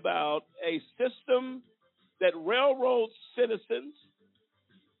talking about a system that railroads citizens,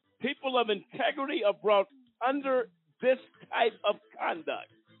 people of integrity are brought under this type of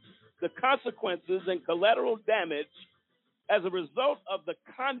conduct. The consequences and collateral damage as a result of the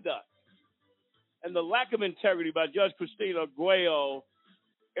conduct and the lack of integrity by Judge Christine Arguello,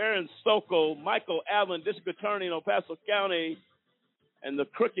 Aaron Sokol, Michael Allen, District Attorney in El Paso County, and the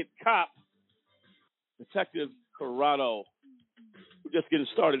crooked cop, Detective Corrado. We're just getting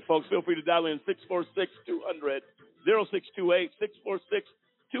started, folks. Feel free to dial in 646-200-0628,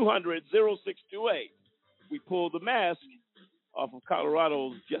 646-200-0628. We pull the mask off of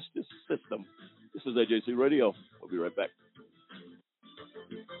Colorado's justice system. This is AJC Radio. be right back.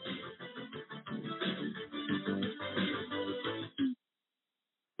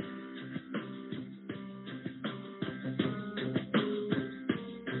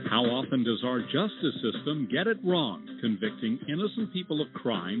 How often does our justice system get it wrong, convicting innocent people of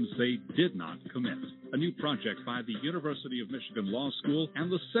crimes they did not commit? A new project by the University of Michigan Law School and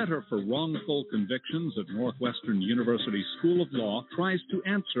the Center for Wrongful Convictions at Northwestern University School of Law tries to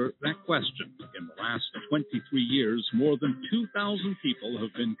answer that question. In the last 23 years, more than 2,000 people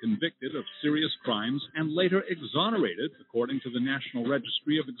have been convicted of serious crimes and later exonerated, according to the National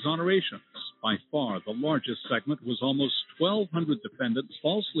Registry of Exonerations. By far, the largest segment was almost 1,200 defendants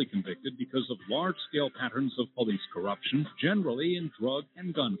falsely convicted because of large-scale patterns of police corruption, generally in drug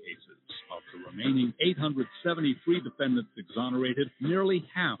and gun cases. Of the remaining 873 defendants exonerated, nearly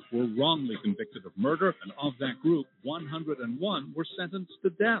half were wrongly convicted of murder, and of that group, 101 were sentenced to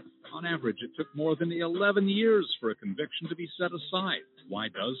death. On average, it took more than 11 years for a conviction to be set aside. Why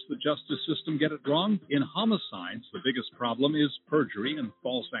does the justice system get it wrong? In homicides, the biggest problem is perjury and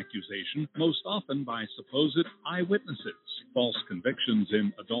false accusation, most often by supposed eyewitnesses. False convictions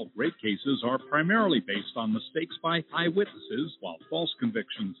in adult rape cases are primarily based on mistakes by eyewitnesses, while false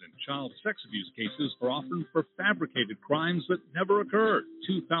convictions in child sex abuse cases are often for fabricated crimes that never occurred.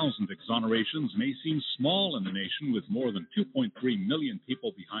 2,000 exonerations may seem small in a nation with more than 2.3 million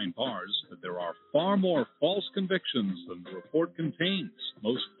people behind bars, but there are far more false convictions than the report contains.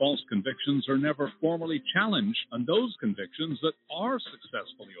 Most false convictions are never formally challenged, and those convictions that are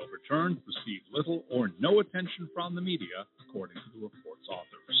successfully overturned receive little or no attention from the media, according to the report's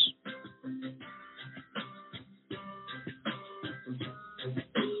authors.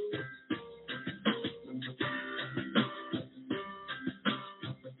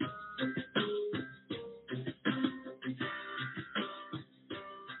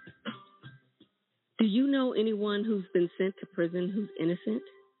 Do you know anyone who's been sent to prison who's innocent?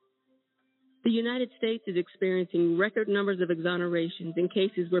 The United States is experiencing record numbers of exonerations in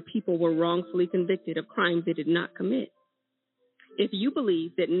cases where people were wrongfully convicted of crimes they did not commit. If you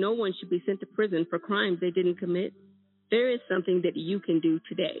believe that no one should be sent to prison for crimes they didn't commit, there is something that you can do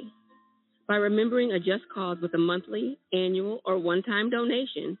today. By remembering a just cause with a monthly, annual, or one-time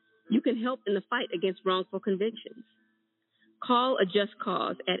donation, you can help in the fight against wrongful convictions. Call a just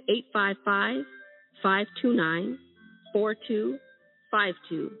cause at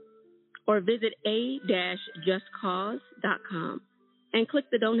 855-529-4252 or visit a-justcause.com and click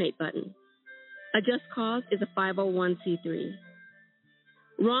the donate button. A Just Cause is a 501c3.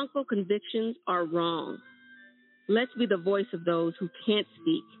 Wrongful convictions are wrong. Let's be the voice of those who can't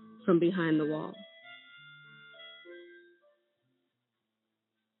speak from behind the wall.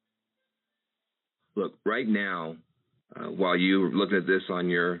 Look, right now, while you're looking at this on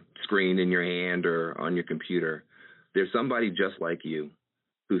your screen in your hand or on your computer, there's somebody just like you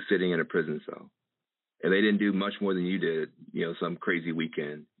who's sitting in a prison cell. And they didn't do much more than you did, some crazy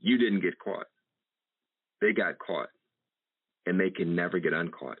weekend. You didn't get caught. They got caught. And they can never get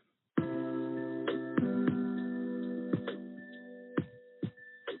uncaught.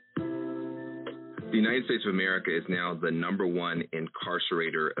 The United States of America is now the number one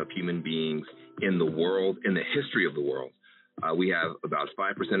incarcerator of human beings in the world, in the history of the world. We have about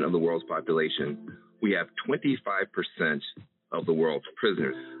 5% of the world's population. We have 25% of the world's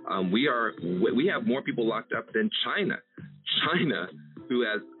prisoners. We have more people locked up than China. China, who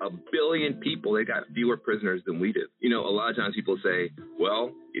has 1 billion people, they got fewer prisoners than we do. A lot of times people say,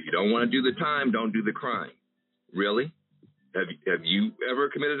 well, if you don't want to do the time, don't do the crime. Really? Have you ever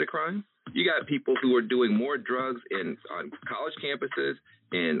committed a crime? You got people who are doing more drugs on college campuses,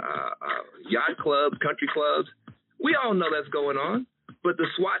 in yacht clubs, country clubs. We all know that's going on, but the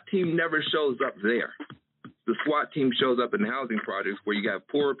SWAT team never shows up there. The SWAT team shows up in housing projects where you got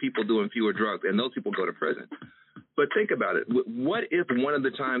poorer people doing fewer drugs, and those people go to prison. But think about it. What if one of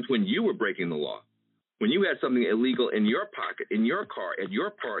the times when you were breaking the law, when you had something illegal in your pocket, in your car, at your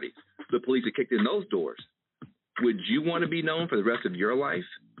party, the police had kicked in those doors? Would you want to be known for the rest of your life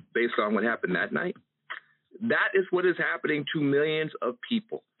based on what happened that night? That is what is happening to millions of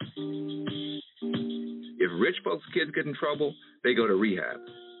people. If rich folks' kids get in trouble, they go to rehab.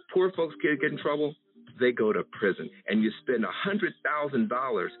 Poor folks' kids get in trouble, they go to prison. And you spend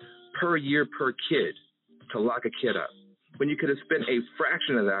 $100,000 per year per kid to lock a kid up, when you could have spent a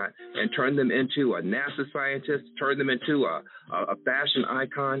fraction of that and turned them into a NASA scientist, turned them into a fashion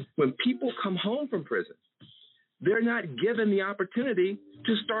icon. When people come home from prison, they're not given the opportunity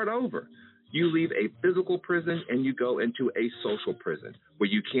to start over. You leave a physical prison and you go into a social prison where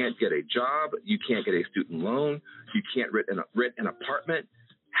you can't get a job, you can't get a student loan, you can't rent an apartment.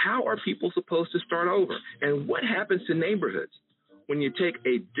 How are people supposed to start over? And what happens to neighborhoods when you take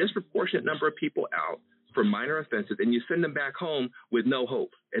a disproportionate number of people out for minor offenses and you send them back home with no hope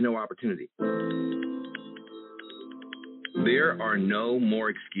and no opportunity? There are no more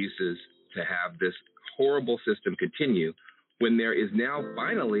excuses to have this horrible system continue when there is now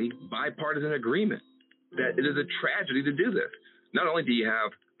finally bipartisan agreement that it is a tragedy to do this. Not only do you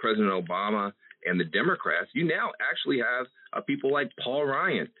have President Obama and the Democrats, you now actually have people like Paul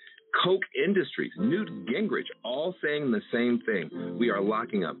Ryan, Koch Industries, Newt Gingrich, all saying the same thing. We are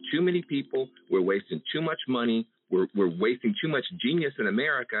locking up too many people. We're wasting too much money. We're wasting too much genius in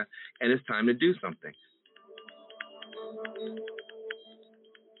America, and it's time to do something.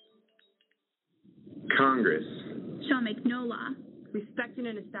 Congress shall make no law respecting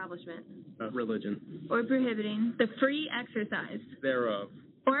an establishment of religion or prohibiting the free exercise thereof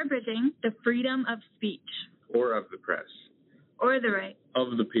or abridging the freedom of speech or of the press or the right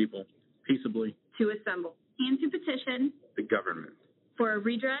of the people peaceably to assemble and to petition the government for a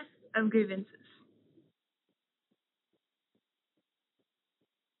redress of grievances.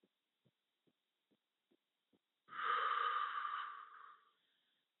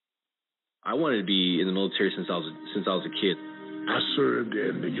 I wanted to be in the military since I was a kid. I served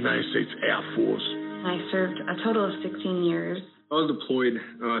in the United States Air Force. I served a total of 16 years. I was deployed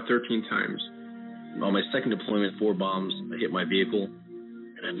 13 times. On my second deployment, 4 bombs hit my vehicle.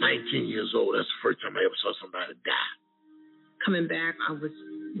 And at 19 years old, that's the first time I ever saw somebody die. Coming back, I was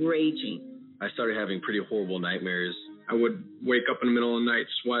raging. I started having pretty horrible nightmares. I would wake up in the middle of the night,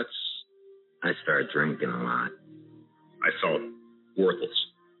 sweats. I started drinking a lot. I felt worthless.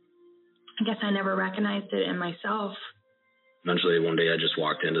 I guess I never recognized it in myself. Eventually, one day, I just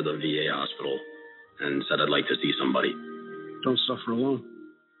walked into the VA hospital and said I'd like to see somebody. Don't suffer alone.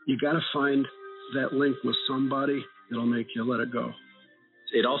 You got to find that link with somebody that'll make you let it go.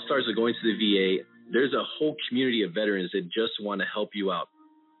 It all starts with going to the VA. There's a whole community of veterans that just want to help you out.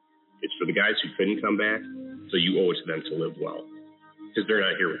 It's for the guys who couldn't come back, so you owe it to them to live well, because they're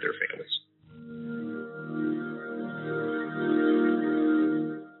not here with their families.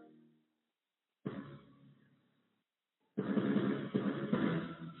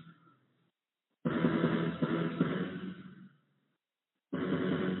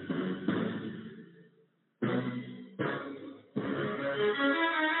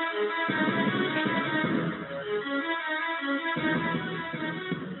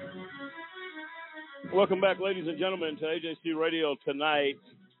 Welcome back, ladies and gentlemen, to AJC Radio tonight.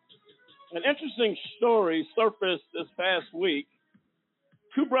 An interesting story surfaced this past week.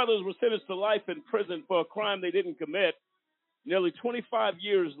 2 brothers were sentenced to life in prison for a crime they didn't commit. Nearly 25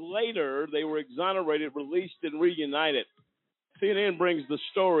 years later, they were exonerated, released, and reunited. CNN brings the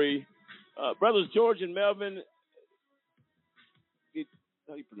story. Brothers George and Melvin,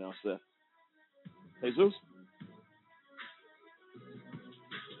 how do you pronounce that? Jesus?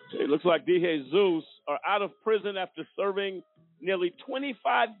 It looks like DeJesus are out of prison after serving nearly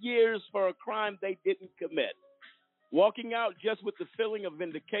 25 years for a crime they didn't commit. Walking out just with the feeling of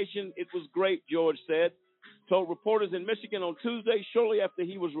vindication, it was great, George said, told reporters in Michigan on Tuesday shortly after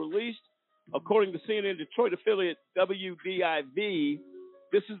he was released. According to CNN Detroit affiliate WDIV,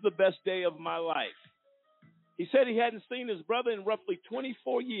 this is the best day of my life. He said he hadn't seen his brother in roughly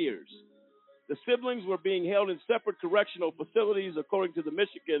 24 years. The siblings were being held in separate correctional facilities, according to the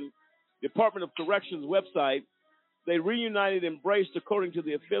Michigan Department of Corrections website. They reunited, embraced, according to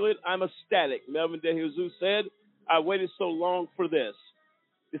the affiliate. I'm ecstatic, Melvin DeJesus said. I waited so long for this.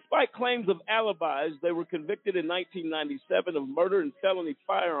 Despite claims of alibis, they were convicted in 1997 of murder and felony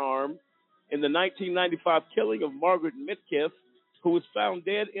firearm in the 1995 killing of Margaret Mitkiff, who was found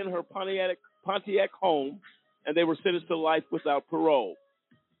dead in her Pontiac home, and they were sentenced to life without parole.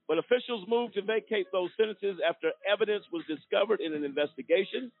 But officials moved to vacate those sentences after evidence was discovered in an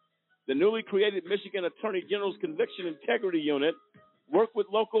investigation. The newly created Michigan Attorney General's Conviction Integrity Unit worked with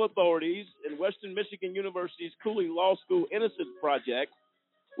local authorities in Western Michigan University's Cooley Law School Innocence Project,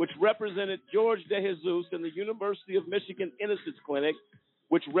 which represented George DeJesus, and the University of Michigan Innocence Clinic,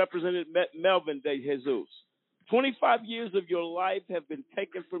 which represented Melvin DeJesus. 25 years of your life have been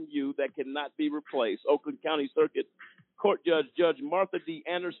taken from you that cannot be replaced, Oakland County Circuit Court Judge Martha D.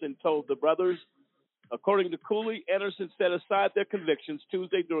 Anderson told the brothers. According to Cooley, Anderson set aside their convictions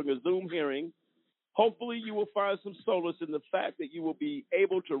Tuesday during a Zoom hearing. Hopefully you will find some solace in the fact that you will be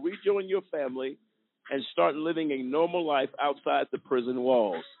able to rejoin your family and start living a normal life outside the prison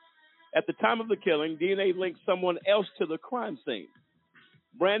walls. At the time of the killing, DNA linked someone else to the crime scene.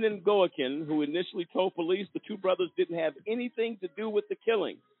 Brandon Goakin, who initially told police the 2 brothers didn't have anything to do with the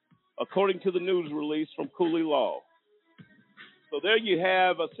killing, according to the news release from Cooley Law. So there you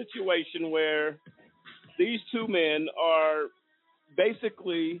have a situation where these two men are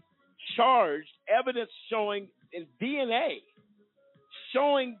basically charged, evidence showing in DNA,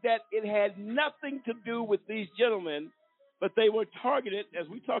 showing that it had nothing to do with these gentlemen, but they were targeted, as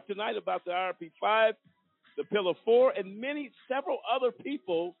we talked tonight about the IRP-5, the Pillar 4, and several other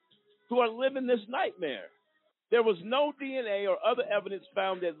people who are living this nightmare. There was no DNA or other evidence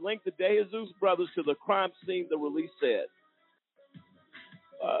found that linked the De Jesus brothers to the crime scene, the release said.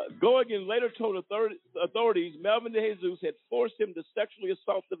 Goagan later told authorities Melvin De Jesus had forced him to sexually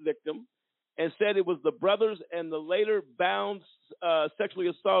assault the victim and said it was the brothers and the later bound sexually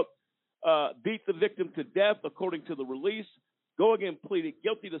assault beat the victim to death, according to the release. Goagan pleaded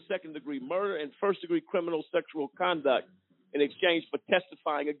guilty to second-degree murder and first-degree criminal sexual conduct in exchange for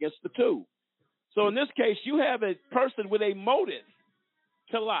testifying against the two. So in this case, you have a person with a motive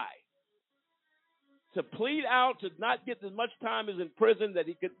to lie, to plead out, to not get as much time as in prison that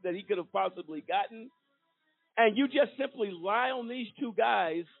he could have possibly gotten, and you just simply lie on these two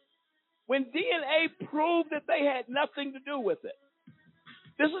guys when DNA proved that they had nothing to do with it.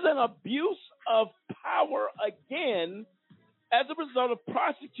 This is an abuse of power again as a result of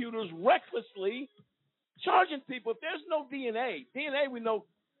prosecutors recklessly charging people. If there's no DNA we know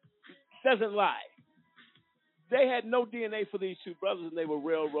doesn't lie. They had no DNA for these two brothers, and they were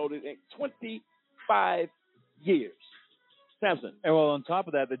railroaded in 25 years. Samson. And well, on top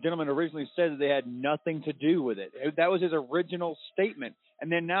of that, the gentleman originally said that they had nothing to do with it. That was his original statement.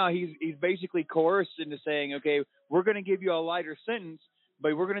 And then now he's basically coerced into saying, okay, we're going to give you a lighter sentence,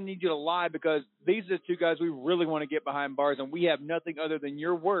 but we're going to need you to lie because these are the two guys we really want to get behind bars, and we have nothing other than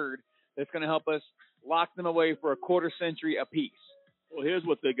your word that's going to help us lock them away for a quarter century apiece. Well, here's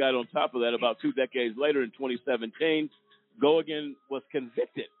what they got on top of that. About 2 decades later, in 2017, Goagan was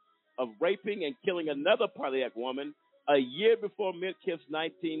convicted of raping and killing another Pontiac woman a year before Midkiff's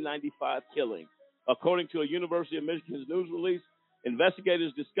 1995 killing. According to a University of Michigan's news release,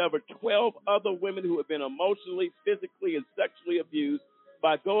 investigators discovered 12 other women who had been emotionally, physically, and sexually abused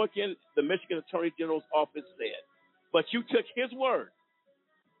by Goagan, the Michigan Attorney General's office said. But you took his word.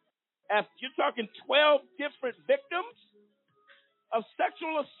 After you're talking 12 different victims of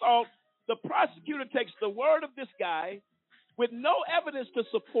sexual assault, the prosecutor takes the word of this guy with no evidence to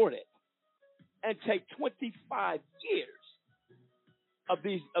support it and take 25 years of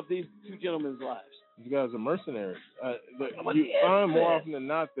these two gentlemen's lives. These guys are mercenaries. You find more often than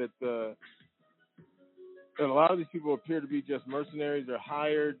not that a lot of these people appear to be just mercenaries. They're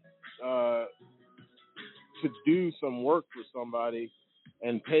hired to do some work for somebody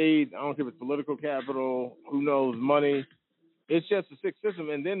and paid, I don't care if it's political capital, who knows, money. It's just a sick system.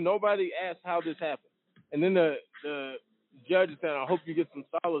 And then nobody asks how this happened. And then the judge is saying, I hope you get some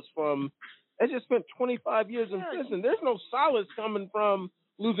solace from, they just spent 25 years in prison. There's no solace coming from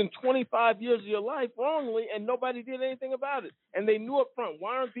losing 25 years of your life wrongly, and nobody did anything about it. And they knew up front,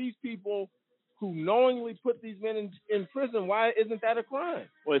 why aren't these people who knowingly put these men in prison, why isn't that a crime?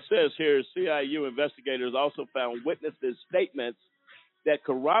 Well, it says here, CIU investigators also found witnesses' statements that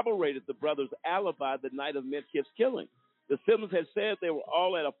corroborated the brothers' alibi the night of Midkiff's killing. The siblings had said they were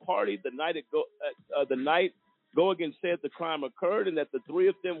all at a party the night Goagan said the crime occurred, and that the three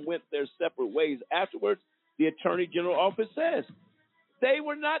of them went their separate ways afterwards. The Attorney General office says they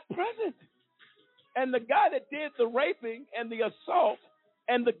were not present. And the guy that did the raping and the assault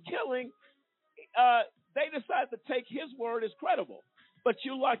and the killing, they decided to take his word as credible. But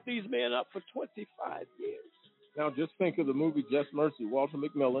you locked these men up for 25 years. Now, just think of the movie Just Mercy. Walter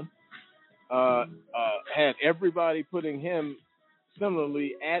McMillan had everybody putting him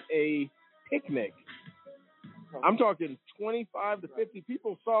similarly at a picnic. I'm talking 25 to 50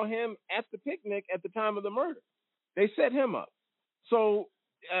 people saw him at the picnic at the time of the murder. They set him up. So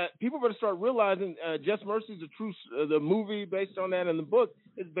people better start realizing Just Mercy is the movie based on that, and the book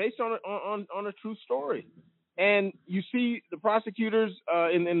is based on a true story. And you see the prosecutors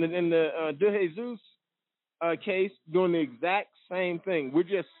in the De Jesus case doing the exact same thing. We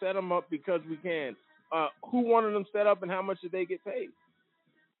just set them up because we can. Who wanted them set up, and how much did they get paid?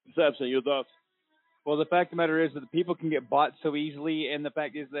 Samson, your thoughts? Well, the fact of the matter is that the people can get bought so easily, and the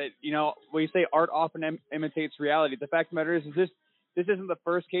fact is that, when you say art often imitates reality, the fact of the matter is this isn't the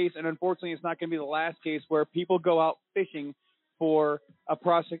first case, and unfortunately it's not going to be the last case where people go out fishing for a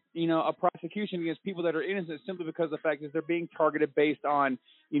prosecution against people that are innocent simply because the fact is they're being targeted based on,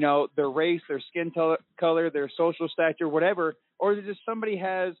 their race, their skin color, their social stature, whatever, or just somebody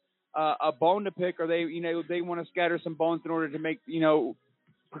has a bone to pick, or they want to scatter some bones in order to make,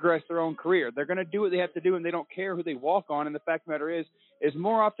 progress their own career. They're going to do what they have to do, and they don't care who they walk on. And the fact of the matter is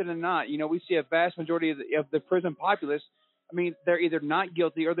more often than not, we see a vast majority of the prison populace I mean, they're either not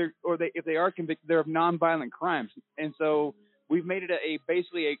guilty or if they are convicted, they're of nonviolent crimes. And so we've made it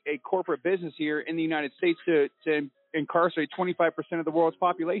basically a corporate business here in the United States to incarcerate 25% of the world's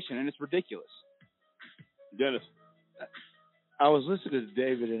population, and it's ridiculous. Dennis. I was listening to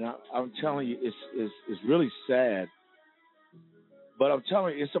David, and I'm telling you, it's really sad. But I'm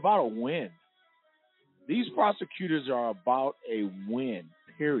telling you, it's about a win. These prosecutors are about a win,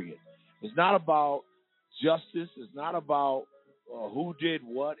 period. It's not about justice. It's not about who did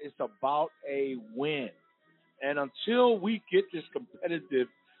what. It's about a win. And until we get this competitive,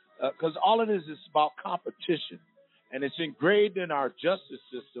 because all it is about competition, and it's engraved in our justice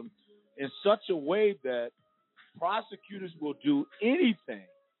system in such a way that prosecutors will do anything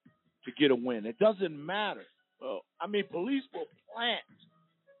to get a win. It doesn't matter. I mean, police will plant,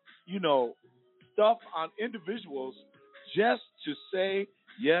 stuff on individuals just to say,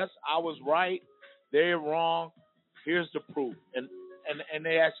 yes, I was right, they're wrong, here's the proof. And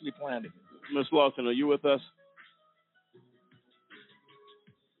they actually planned it. Ms. Lawson, are you with us?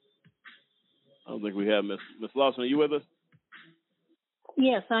 I don't think we have Ms. Lawson. Are you with us?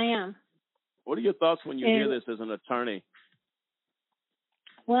 Yes, I am. What are your thoughts when you hear this as an attorney?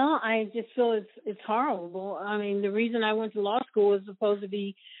 Well, I just feel it's horrible. I mean, the reason I went to law school was supposed to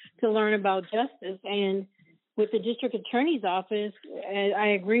be to learn about justice. And with the district attorney's office,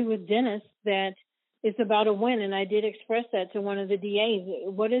 I agree with Dennis that it's about a win. And I did express that to one of the DAs.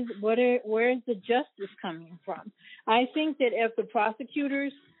 Where is the justice coming from? I think that if the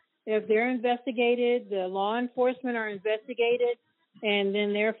prosecutors, if they're investigated, the law enforcement are investigated, and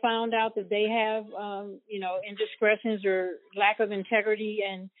then they're found out that they have, indiscretions or lack of integrity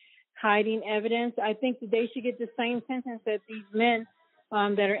and hiding evidence, I think that they should get the same sentence that these men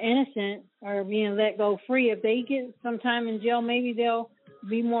that are innocent are being let go free. If they get some time in jail, maybe they'll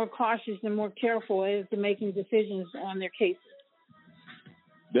be more cautious and more careful as to making decisions on their cases.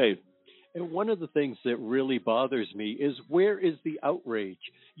 Dave. And one of the things that really bothers me is, where is the outrage?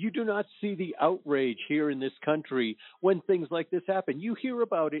 You do not see the outrage here in this country when things like this happen. You hear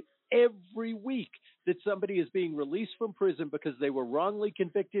about it every week, that somebody is being released from prison because they were wrongly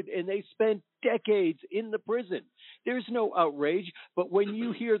convicted and they spent decades in the prison. There's no outrage. But when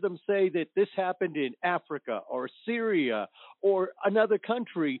you hear them say that this happened in Africa or Syria or another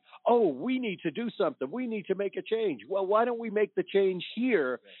country, oh, we need to do something. We need to make a change. Well, why don't we make the change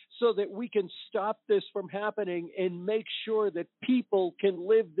here so that we can stop this from happening and make sure that people can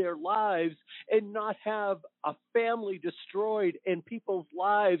live their lives and not have a family destroyed and people's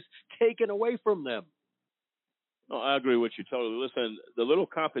lives taken away from them? No, I agree with you totally. Listen, the little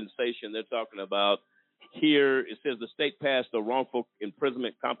compensation they're talking about here, it says the state passed the Wrongful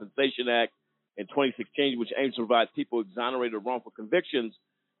Imprisonment Compensation Act in 2016, which aims to provide people exonerated of wrongful convictions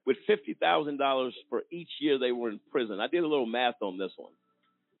with $50,000 for each year they were in prison. I did a little math on this one.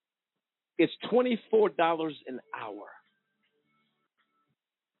 It's $24 an hour.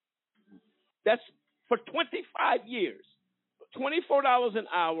 That's for 25 years. $24 an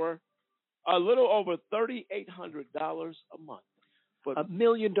hour, a little over $3,800 a month. But $1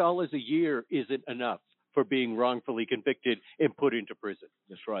 million a year isn't enough for being wrongfully convicted and put into prison.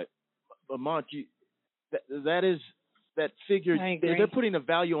 That's right. But Mont, that is that figure. They're putting a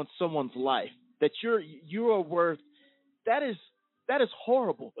value on someone's life that you are worth. That is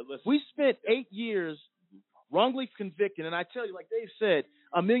horrible. But listen, we spent 8 years wrongly convicted, and I tell you, like Dave said,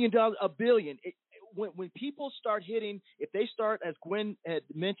 $1 million, $1 billion. When people start hitting, if they start, as Gwen had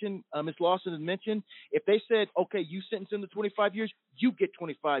mentioned, Ms. Lawson had mentioned, if they said, okay, you sentence them to 25 years, you get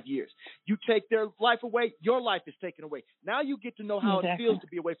 25 years. You take their life away, your life is taken away. Now you get to know how it feels to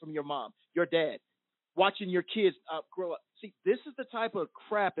be away from your mom, your dad, watching your kids grow up. See, this is the type of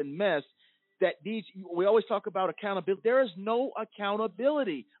crap and mess that needs, we always talk about accountability. There is no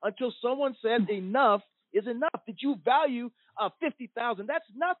accountability until someone says enough is enough. Did you value $50,000? That's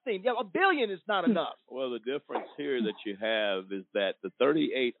nothing. Yeah, $1 billion is not enough. Well, the difference here that you have is that the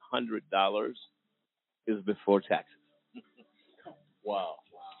 $3,800 is before taxes. Wow.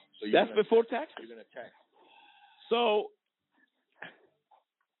 So that's before taxes. You're going to tax. So,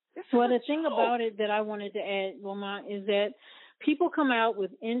 well, the thing about it that I wanted to add, Lamont, is that people come out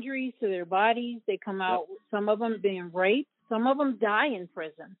with injuries to their bodies. They come out, some of them being raped. Some of them die in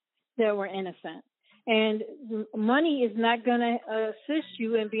prison that were innocent. And money is not going to assist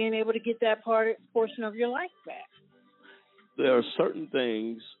you in being able to get that portion of your life back. There are certain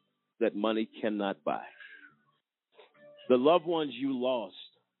things that money cannot buy. The loved ones you lost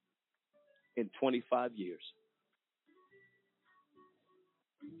in 25 years.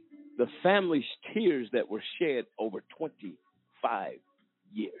 The family's tears that were shed over 25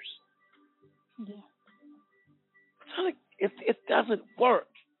 years. Yeah. It doesn't work.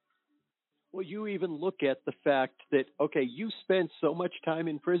 Well, you even look at the fact that, okay, you spent so much time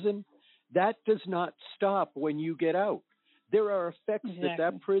in prison, that does not stop when you get out. There are effects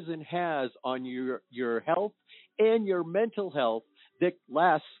that prison has on your health and your mental health that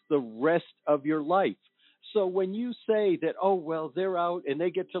lasts the rest of your life. So when you say that, oh, well, they're out and they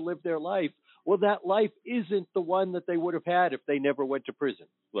get to live their life, well, that life isn't the one that they would have had if they never went to prison.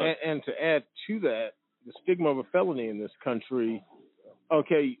 And to add to that, the stigma of a felony in this country.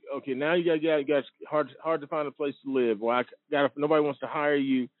 Okay. Now you got hard to find a place to live. Well, nobody wants to hire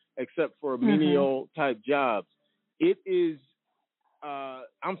you except for menial type jobs. It is.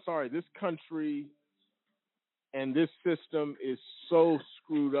 I'm sorry. This country and this system is so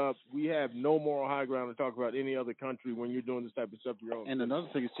screwed up. We have no moral high ground to talk about any other country when you're doing this type of stuff to your own. And another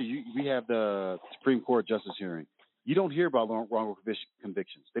thing is, too, we have the Supreme Court justice hearing. You don't hear about wrongful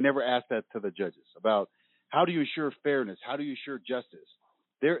convictions. They never ask that to the judges about how do you assure fairness, how do you assure justice.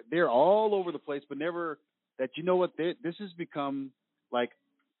 They're all over the place, but never that. You know what? This has become like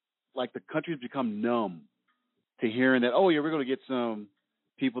the country's become numb to hearing that. Oh yeah, we're going to get some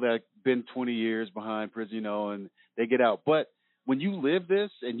people that have been 20 years behind prison, and they get out. But when you live this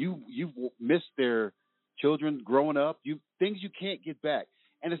and you've missed their children growing up, things you can't get back.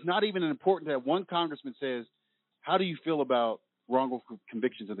 And it's not even important that one congressman says, how do you feel about wrongful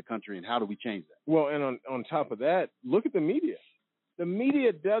convictions in the country and how do we change that? Well, and on top of that, look at the media. The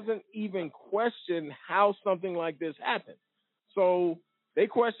media doesn't even question how something like this happened. So they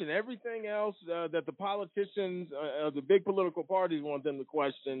question everything else that the politicians, the big political parties want them to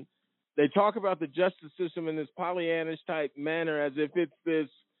question. They talk about the justice system in this Pollyannish type manner as if it's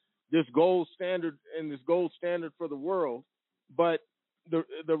this gold standard and this gold standard for the world. But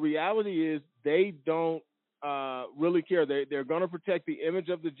the reality is they don't really care. They're going to protect the image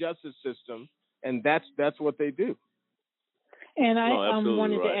of the justice system, and that's what they do. And I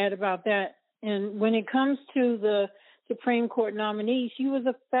wanted to add about that. And when it comes to the Supreme Court nominee, she was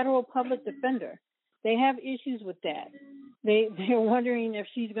a federal public defender. They have issues with that. They're wondering if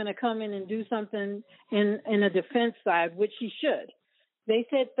she's going to come in and do something in a defense side, which she should. They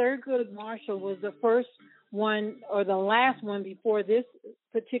said Thurgood Marshall was the first one or the last one before this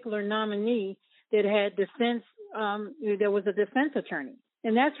particular nominee that had defense. There was a defense attorney,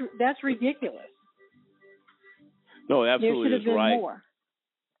 and that's ridiculous. No, absolutely, there should have been right. More.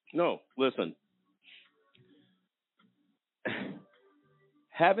 No, listen.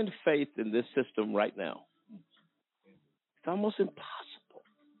 Having faith in this system right now, it's almost impossible.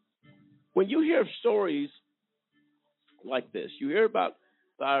 When you hear stories like this, you hear about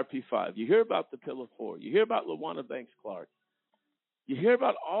the IRP-5, you hear about the Pillar 4, you hear about LaWanda Banks Clark, you hear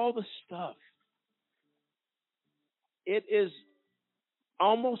about all the stuff. It is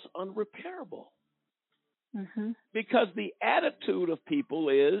almost unrepairable. Mm-hmm. Because the attitude of people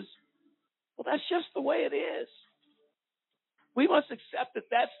is, well, that's just the way it is. We must accept that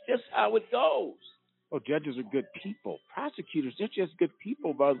that's just how it goes. Well, judges are good people. Prosecutors, they're just good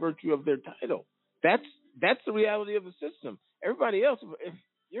people by virtue of their title. That's the reality of the system. Everybody else, if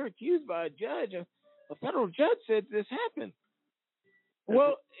you're accused by a judge, a federal judge said this happened.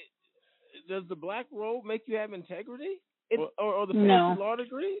 Well, does the black robe make you have integrity? Or the fancy law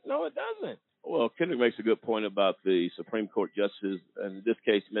degree? No, it doesn't. Well, Kendrick makes a good point about the Supreme Court justices, and in this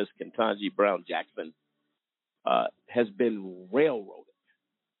case, Ms. Ketanji Brown Jackson has been railroaded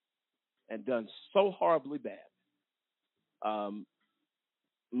and done so horribly bad.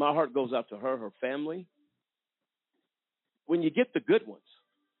 My heart goes out to her family. When you get the good ones,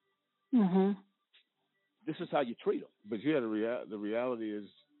 this is how you treat them. But yeah, the reality is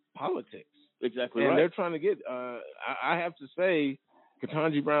politics. Exactly and right. They're trying to get. I have to say,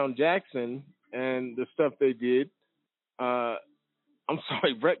 Ketanji Brown Jackson and the stuff they did. I'm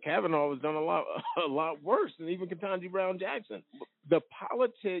sorry, Brett Kavanaugh has done a lot worse than even Ketanji Brown Jackson. The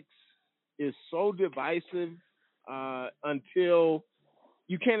politics is so divisive until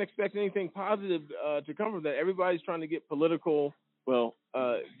you can't expect anything positive to come from that. Everybody's trying to get political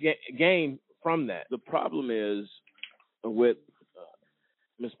gain from that. The problem is with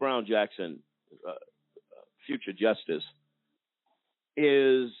Ms. Brown Jackson, future justice,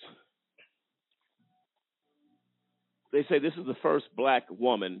 is they say this is the first black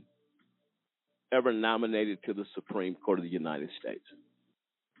woman ever nominated to the Supreme Court of the United States.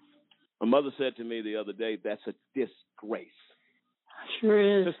 My mother said to me the other day, that's a disgrace.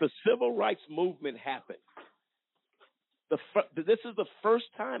 Sure is. Since the civil rights movement happened, this is the first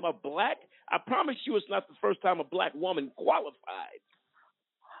time I promise you it's not the first time a black woman qualified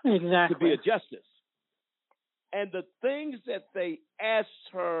to be a justice. And the things that they asked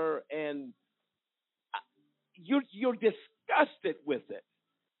her, and you're disgusted with it.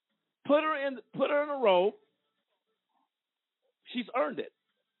 Put her in a robe. She's earned it.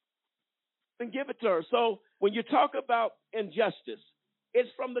 And give it to her. So when you talk about injustice, it's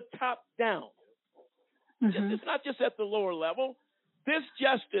from the top down. Mm-hmm. It's not just at the lower level. This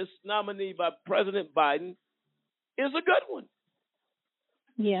justice nominee by President Biden is a good one.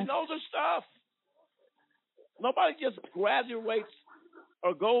 Yeah. She knows her stuff. Nobody just graduates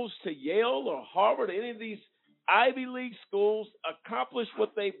or goes to Yale or Harvard or any of these Ivy League schools, accomplish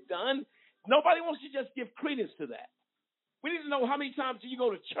what they've done. Nobody wants to just give credence to that. We need to know how many times do you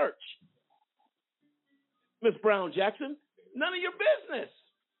go to church, Ms. Brown Jackson? None of your business.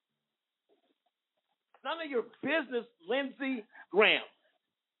 None of your business, Lindsey Graham.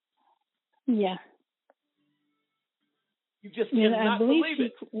 Yeah. You just cannot believe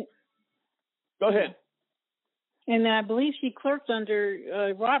it. Go ahead. And I believe she clerked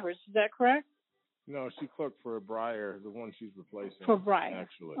under Roberts. Is that correct? No, she clerked for Breyer, the one she's replacing. For Breyer.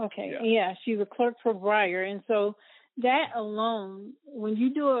 Actually. Okay. Yeah, she was clerk for Breyer. And so that alone, when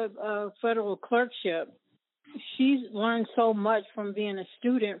you do a federal clerkship, she's learned so much from being a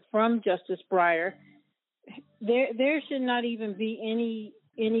student from Justice Breyer. There should not even be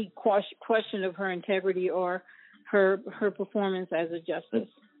any question of her integrity or her performance as a justice.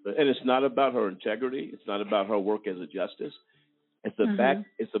 And it's not about her integrity. It's not about her work as a justice. It's the fact.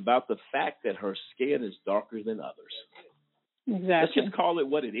 It's about the fact that her skin is darker than others. Exactly. Let's just call it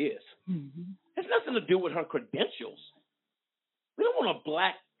what it is. Mm-hmm. It's nothing to do with her credentials. We don't want a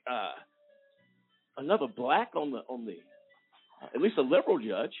black, another black on the at least a liberal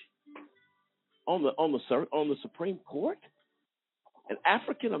judge on the Supreme Court. An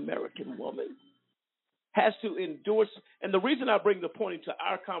African American woman has to endorse, and the reason I bring the point into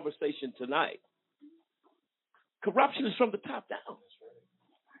our conversation tonight, corruption is from the top down.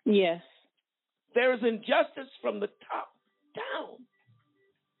 Yes. There is injustice from the top down.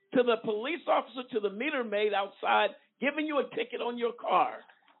 To the police officer, to the meter maid outside, giving you a ticket on your car.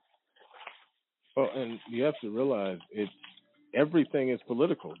 Well, and you have to realize everything is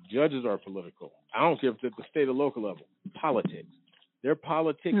political. Judges are political. I don't care if it's at the state or local level. Politics. They're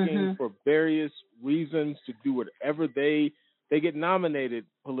politicking for various reasons to do whatever they get nominated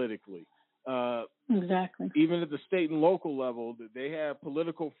politically. Exactly. Even at the state and local level, they have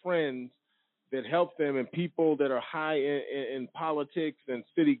political friends that help them and people that are high in politics and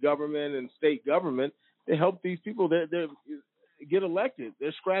city government and state government. They help these people that get elected.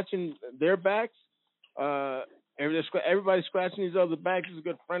 They're scratching their backs. Everybody's scratching each other's backs. He's a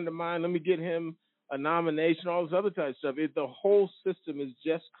good friend of mine. Let me get him a nomination, all this other type of stuff. The whole system is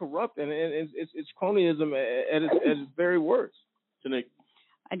just corrupt, and it's cronyism at its very worst. Tonight.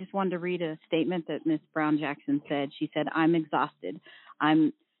 I just wanted to read a statement that Ms. Brown Jackson said. She said, "I'm exhausted.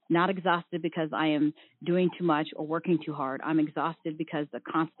 I'm not exhausted because I am doing too much or working too hard. I'm exhausted because the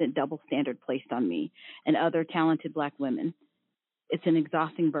constant double standard placed on me and other talented Black women. It's an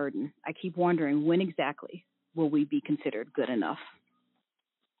exhausting burden. I keep wondering, when exactly will we be considered good enough?"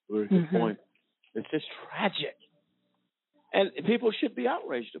 Very good point. It's just tragic. And people should be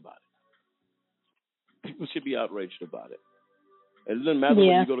outraged about it. People should be outraged about it. It doesn't matter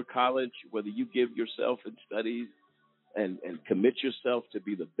whether you go to college, whether you give yourself in studies and commit yourself to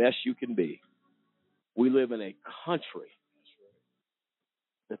be the best you can be. We live in a country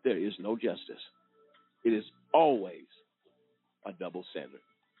that there is no justice. It is always a double standard.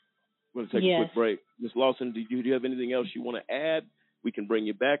 We're going to take a quick break. Ms. Lawson, do you have anything else you want to add? We can bring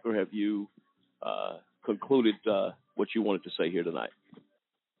you back, or have you concluded what you wanted to say here tonight?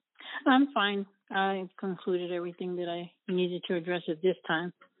 I'm fine. I concluded everything that I needed to address at this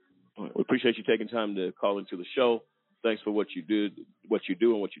time. All right. We appreciate you taking time to call into the show. Thanks for what you do,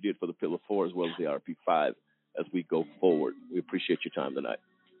 and what you did for the Pillar 4 as well as the RP5 as we go forward. We appreciate your time tonight.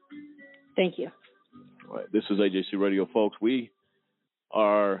 Thank you. All right. This is AJC Radio, folks. We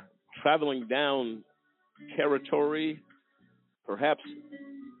are traveling down territory, perhaps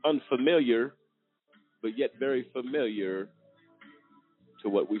unfamiliar, but yet very familiar to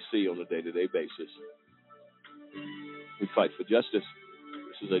what we see on a day-to-day basis. We fight for justice.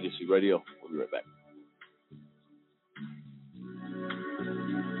 This is AJC Radio. We'll be right back.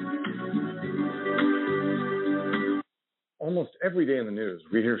 Almost every day in the news,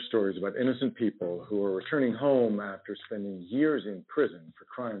 we hear stories about innocent people who are returning home after spending years in prison for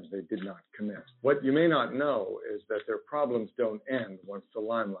crimes they did not commit. What you may not know is that their problems don't end once the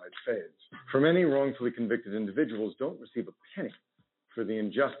limelight fades. For many wrongfully convicted individuals don't receive a penny for the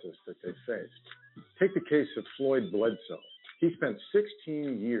injustice that they faced. Take the case of Floyd Bledsoe. He spent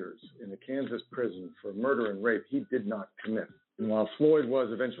 16 years in a Kansas prison for murder and rape he did not commit. And while Floyd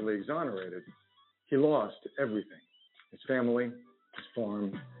was eventually exonerated, he lost everything. his family, his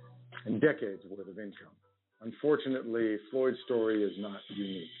farm, and decades worth of income. Unfortunately, Floyd's story is not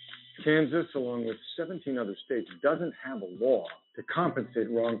unique. Kansas, along with 17 other states, doesn't have a law to compensate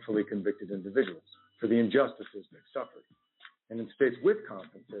wrongfully convicted individuals for the injustices they've suffered. And in states with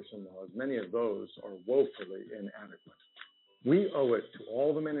compensation laws, many of those are woefully inadequate. We owe it to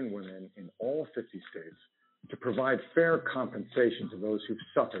all the men and women in all 50 states to provide fair compensation to those who've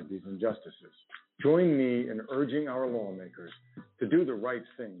suffered these injustices. Join me in urging our lawmakers to do the right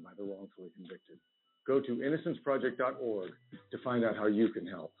thing by the wrongfully convicted. Go to innocenceproject.org to find out how you can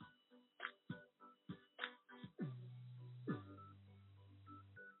help.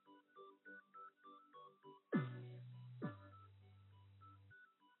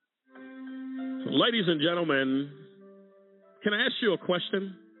 Ladies and gentlemen, can I ask you a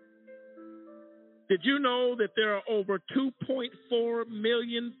question? Did you know that there are over 2.4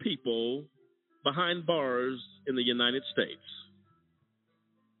 million people behind bars in the United States?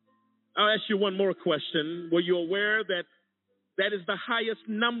 I'll ask you one more question. Were you aware that that is the highest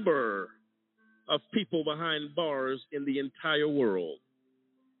number of people behind bars in the entire world?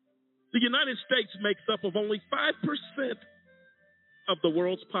 The United States makes up of only 5% of the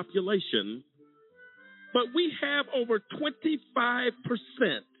world's population, but we have over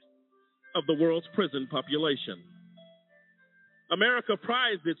 25% of the world's prison population. America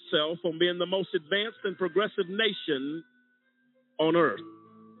prides itself on being the most advanced and progressive nation on earth.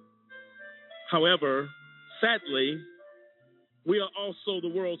 However, sadly, we are also the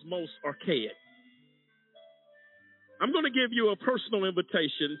world's most archaic. I'm going to give you a personal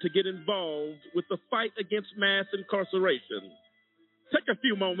invitation to get involved with the fight against mass incarceration. Take a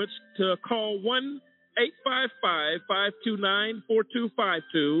few moments to call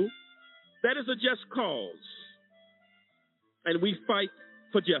 1-855-529-4252. That is a just cause. And we fight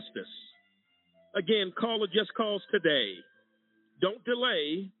for justice. Again, call a just cause today. Don't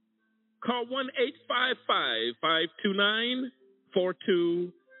delay. Call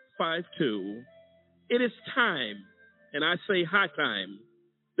 1-855-529-4252. It is time, and I say high time,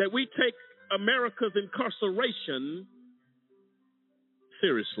 that we take America's incarceration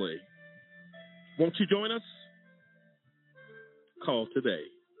seriously. Won't you join us? Call today.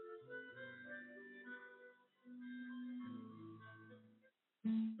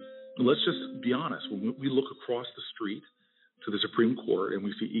 Let's just be honest. When we look across the street to the Supreme Court and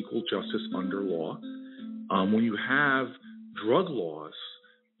we see equal justice under law, when you have drug laws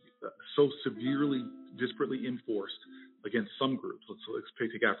so severely, disparately enforced against some groups, let's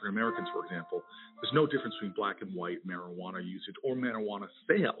take African Americans, for example, there's no difference between black and white marijuana usage or marijuana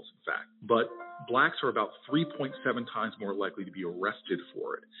sales, in fact. But blacks are about 3.7 times more likely to be arrested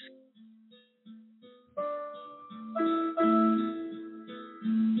for it.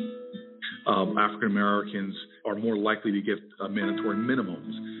 African Americans are more likely to get mandatory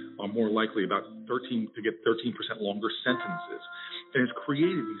minimums, are more likely to get 13% longer sentences. And it's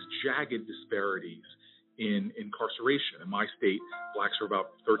created these jagged disparities in incarceration. In my state, blacks are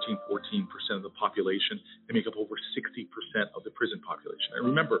about 13-14% of the population. They make up over 60% of the prison population. And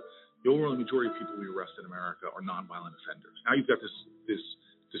remember, the overwhelming majority of people we arrest in America are nonviolent offenders. Now you've got this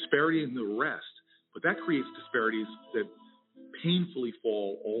disparity in the arrest, but that creates disparities that painfully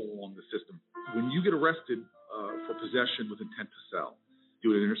fall all along the system. When you get arrested for possession with intent to sell,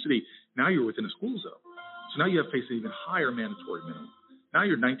 do it in inner city, now you're within a school zone. So now you have faced an even higher mandatory minimum. Now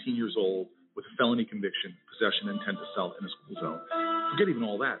you're 19 years old with a felony conviction, possession, intent to sell in a school zone. Forget even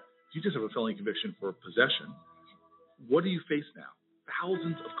all that. If you just have a felony conviction for possession, what do you face now?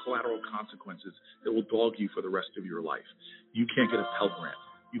 Thousands of collateral consequences that will dog you for the rest of your life. You can't get a Pell Grant.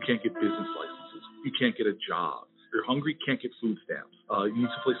 You can't get business licenses. You can't get a job. You're hungry, can't get food stamps. You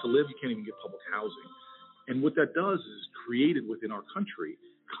need a place to live, you can't even get public housing. And what that does is created within our country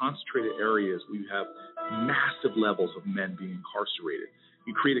concentrated areas where you have massive levels of men being incarcerated.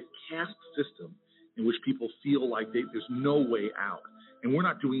 You create a caste system in which people feel like there's no way out. And we're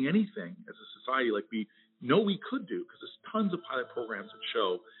not doing anything as a society like we know we could do, because there's tons of pilot programs that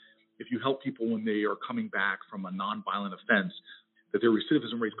show if you help people when they are coming back from a nonviolent offense, that their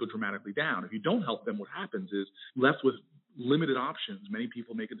recidivism rates go dramatically down. If you don't help them, what happens is, left with limited options, many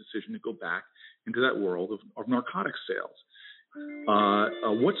people make a decision to go back into that world of narcotics sales.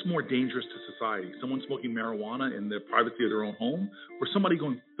 What's more dangerous to society? Someone smoking marijuana in the privacy of their own home, or somebody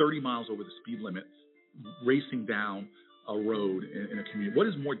going 30 miles over the speed limit, racing down a road in a community? What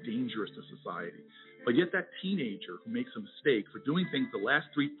is more dangerous to society? But yet that teenager who makes a mistake for doing things the last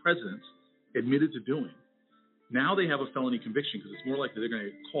 3 presidents admitted to doing, now they have a felony conviction because it's more likely they're going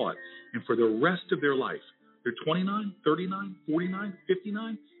to get caught. And for the rest of their life, they're 29, 39, 49,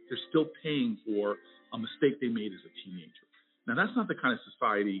 59, they're still paying for a mistake they made as a teenager. Now, that's not the kind of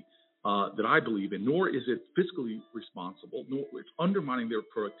society that I believe in, nor is it fiscally responsible, nor it's undermining their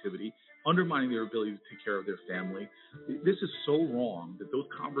productivity, undermining their ability to take care of their family. This is so wrong that those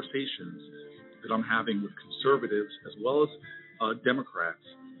conversations that I'm having with conservatives as well as Democrats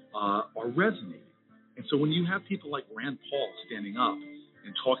are resonating. And so when you have people like Rand Paul standing up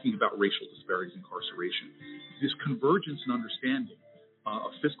and talking about racial disparities in incarceration, this convergence and understanding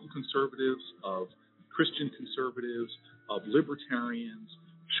of fiscal conservatives, of Christian conservatives, of libertarians,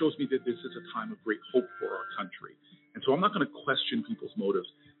 shows me that this is a time of great hope for our country. And so I'm not going to question people's motives.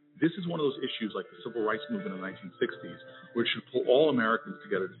 This is one of those issues like the civil rights movement in the 1960s, where it should pull all Americans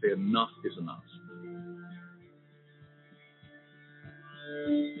together to say enough is enough.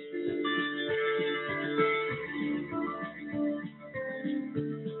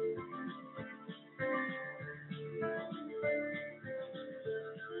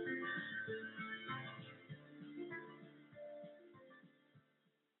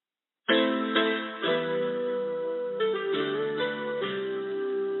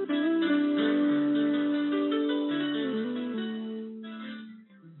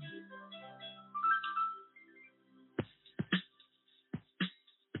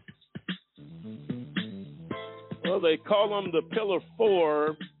 Well, they call them the Pillar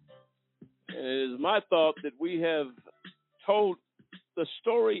Four. And it is my thought that we have told the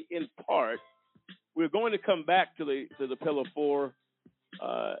story in part. We're going to come back to the Pillar Four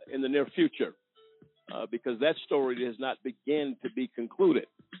in the near future because that story has not begun to be concluded.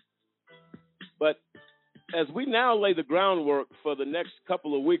 But as we now lay the groundwork for the next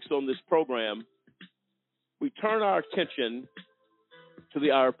couple of weeks on this program, we turn our attention to the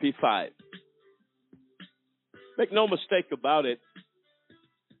IRP-5. Make no mistake about it,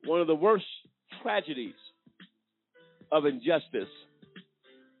 one of the worst tragedies of injustice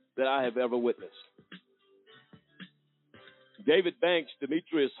that I have ever witnessed. David Banks,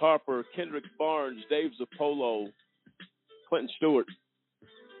 Demetrius Harper, Kendrick Barnes, Dave Zappolo, Clinton Stewart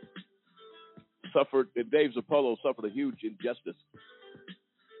Dave Zappolo suffered a huge injustice.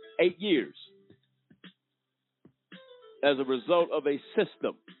 8 years as a result of a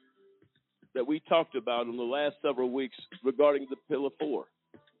system that we talked about in the last several weeks regarding the Pillar Four.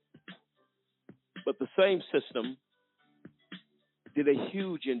 But the same system did a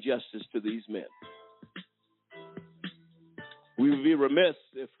huge injustice to these men. We would be remiss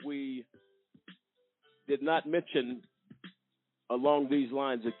if we did not mention along these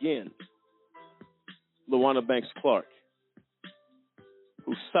lines again LaWanna Banks Clark,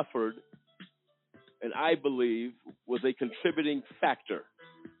 who suffered and I believe was a contributing factor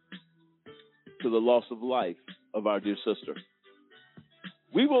to the loss of life of our dear sister.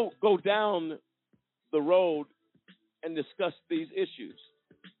 We will go down the road and discuss these issues.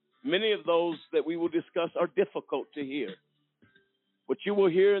 Many of those that we will discuss are difficult to hear. What you will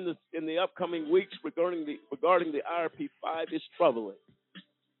hear in the upcoming weeks regarding the IRP-5 is troubling.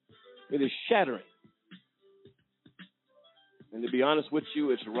 It is shattering. And to be honest with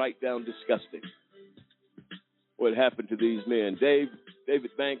you, it's right down disgusting what happened to these men.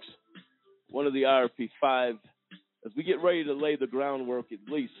 David Banks, one of the IRP-5, as we get ready to lay the groundwork, at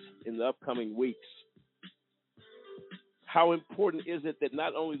least in the upcoming weeks, how important is it that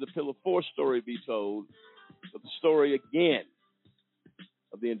not only the Pillar 4 story be told, but the story again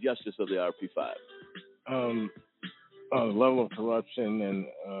of the injustice of the IRP-5? The level of corruption and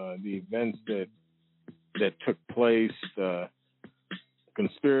the events that took place, the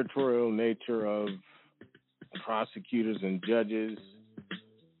conspiratorial nature of prosecutors and judges,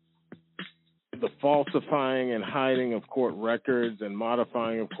 the falsifying and hiding of court records and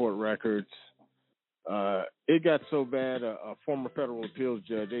modifying of court records. It got so bad, a former federal appeals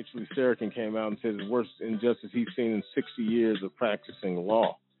judge, H. Lee Sarakin, came out and said the worst injustice he's seen in 60 years of practicing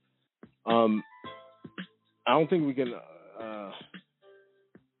law. I don't think we can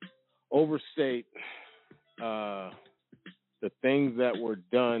overstate the things that were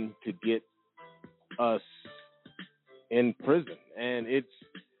done to get us in prison, and it's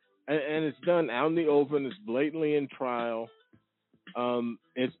done out in the open. It's blatantly in trial.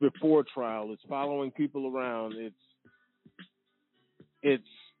 It's before trial. It's following people around. It's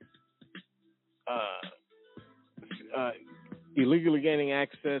illegally gaining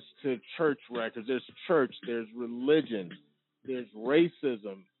access to church records. There's church. There's religion. There's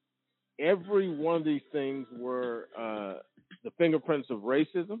racism. Every one of these things were the fingerprints of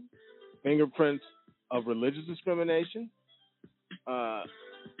racism, fingerprints of religious discrimination.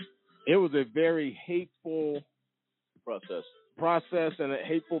 It was a very hateful process and a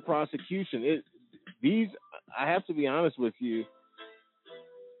hateful prosecution. I have to be honest with you,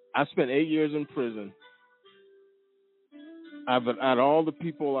 I spent 8 years in prison Out of all the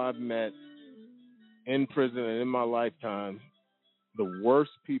people I've met in prison and in my lifetime, the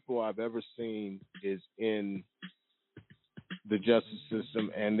worst people I've ever seen is in the justice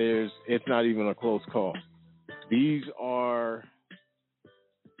system, and it's not even a close call. These are,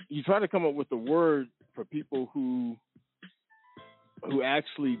 you try to come up with a word for people who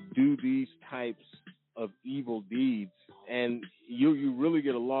actually do these types of evil deeds, and you really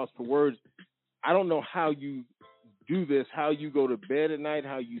get a loss for words. I don't know how you do this, how you go to bed at night,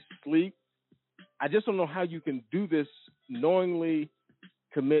 how you sleep. I just don't know how you can do this, knowingly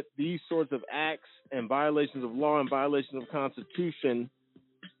commit these sorts of acts and violations of law and violations of Constitution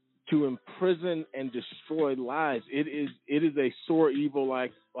to imprison and destroy lives. It is a sore evil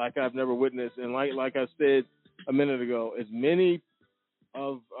like I've never witnessed. And like I said a minute ago, as many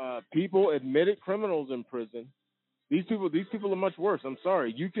of people admitted criminals in prison, these people are much worse. I'm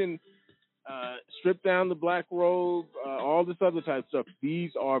sorry. You can strip down the black robe, all this other type of stuff.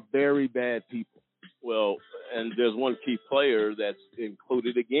 These are very bad people. Well, and there's one key player that's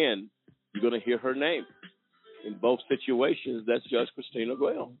included again. You're going to hear her name. In both situations, that's Judge Christina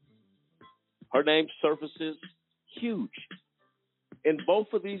Guelle. Her name surfaces huge in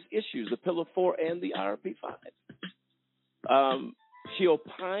both of these issues, the Pillar 4 and the IRP 5. She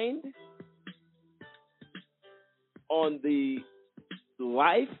opined on the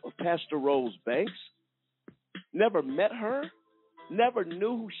life of Pastor Rose Banks, never met her, never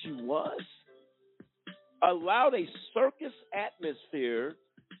knew who she was, allowed a circus atmosphere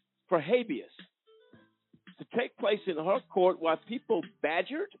for habeas to take place in her court while people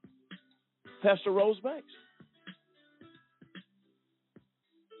badgered Pastor Rose Banks.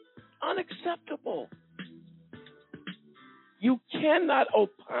 Unacceptable. You cannot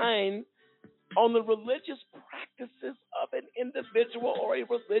opine on the religious practices of an individual or a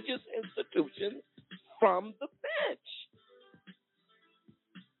religious institution from the bench.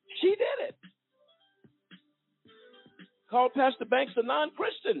 She did it. Called Pastor Banks a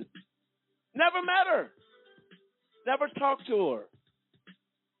non-Christian. Never met her. Never talked to her.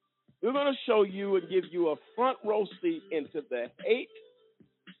 We're going to show you and give you a front row seat into the hate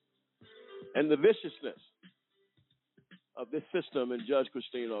and the viciousness of this system and Judge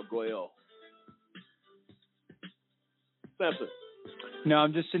Christina Guelle. Samson. No,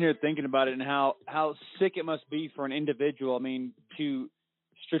 I'm just sitting here thinking about it and how sick it must be for an individual. I mean, to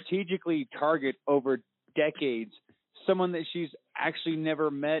strategically target over decades someone that she's actually never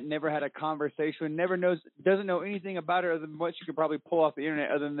met, never had a conversation with, doesn't know anything about her other than what she could probably pull off the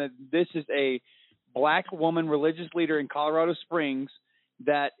internet, other than that this is a black woman religious leader in Colorado Springs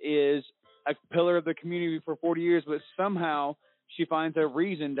that is a pillar of the community for 40 years, but somehow she finds a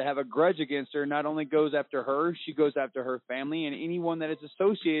reason to have a grudge against her. Not only goes after her, she goes after her family and anyone that is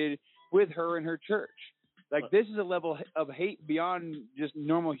associated with her and her church. Like, this is a level of hate beyond just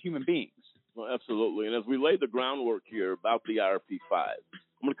normal human beings. Well, absolutely. And as we lay the groundwork here about the IRP 5, I'm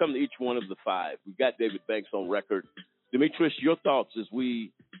going to come to each one of the 5. We've got David Banks on record. Demetrius, your thoughts as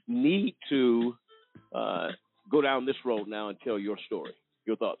we need to go down this road now and tell your story.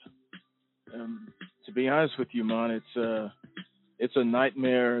 Your thoughts? To be honest with you, Mon, it's a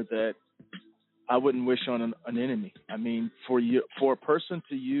nightmare that I wouldn't wish on an enemy. I mean, for a person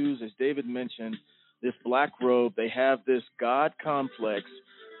to use, as David mentioned, this black robe, they have this God complex.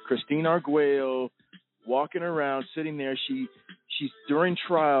 Christine Arguello walking around, sitting there. She's during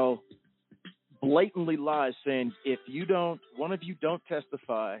trial, blatantly lies, saying, if one of you don't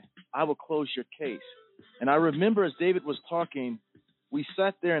testify, I will close your case. And I remember as David was talking, we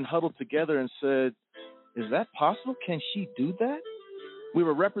sat there and huddled together and said, is that possible? Can she do that? We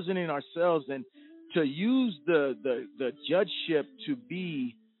were representing ourselves, and to use the judgeship to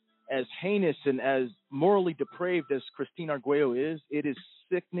be as heinous and as morally depraved as Christine Arguello is, it is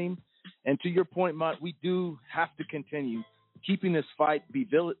sickening. And to your point, Mott, we do have to continue keeping this fight, be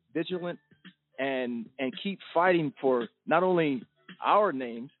vigilant, and keep fighting for not only our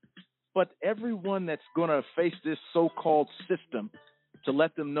names, but everyone that's going to face this so-called system, to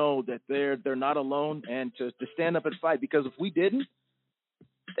let them know that they're not alone, and to stand up and fight. Because if we didn't,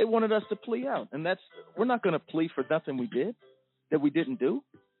 they wanted us to plea out. And we're not going to plea for nothing we did, that we didn't do.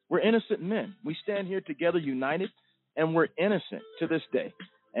 We're innocent men. We stand here together united, and we're innocent to this day.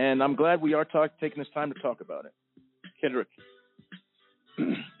 And I'm glad we are taking this time to talk about it. Kendrick.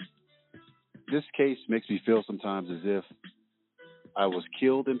 This case makes me feel sometimes as if I was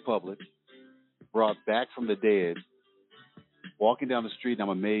killed in public, brought back from the dead, walking down the street, and I'm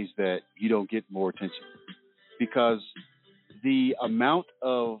amazed that you don't get more attention. Because the amount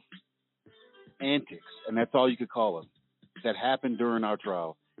of antics, and that's all you could call them, that happened during our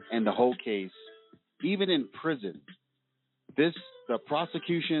trial and the whole case, even in prison, the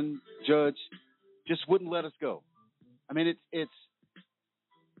prosecution judge just wouldn't let us go. I mean, it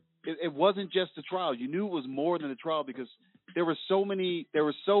wasn't just a trial. You knew it was more than a trial because there were so many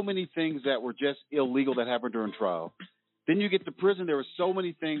things that were just illegal that happened during trial. Then you get to prison. There were so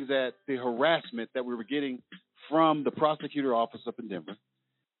many things that the harassment that we were getting from the prosecutor office up in Denver.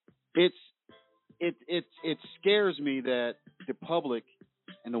 It scares me that the public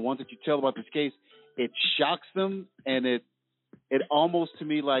and the ones that you tell about this case, it shocks them, and it almost to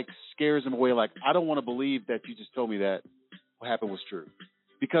me like scares them away. Like, I don't want to believe that you just told me that what happened was true.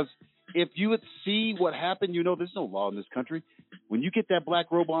 Because if you would see what happened, you know there's no law in this country. When you get that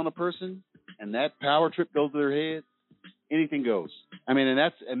black robe on a person and that power trip goes to their head, anything goes. I mean, and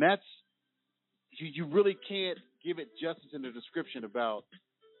that's you really can't give it justice in the description about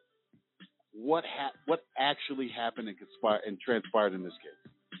what actually happened and transpired in this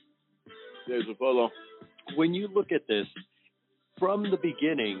case. There's a follow. When you look at this, from the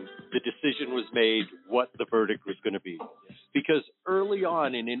beginning, the decision was made what the verdict was going to be. Because early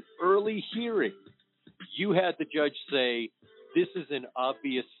on, in an early hearing, you had the judge say, this is an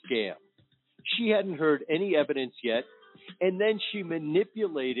obvious scam. She hadn't heard any evidence yet, and then she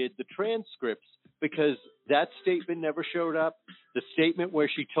manipulated the transcripts because that statement never showed up. The statement where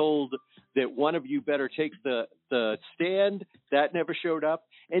she told that one of you better take the stand, that never showed up.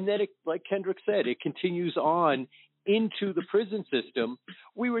 And then, like Kendrick said, it continues on into the prison system.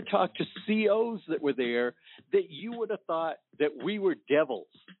 We would talk to COs that were there that you would have thought that we were devils,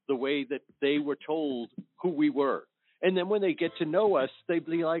 the way that they were told who we were. And then when they get to know us, they'd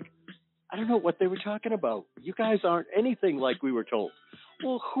be like, I don't know what they were talking about. You guys aren't anything like we were told.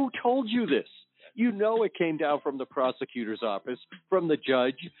 Well, who told you this? You know it came down from the prosecutor's office, from the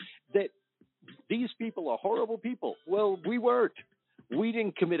judge, that these people are horrible people. Well, we weren't. We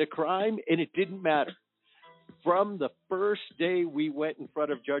didn't commit a crime, and it didn't matter. From the first day we went in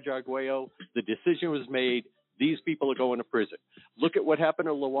front of Judge Arguello, the decision was made, these people are going to prison. Look at what happened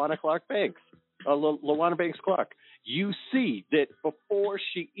to Lawana Banks Clark. You see that before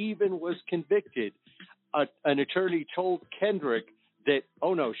she even was convicted, an attorney told Kendrick that,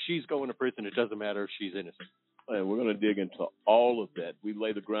 oh, no, she's going to prison. It doesn't matter if she's innocent. And we're going to dig into all of that. We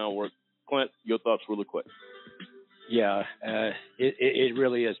lay the groundwork. Clint, your thoughts really quick. Yeah, it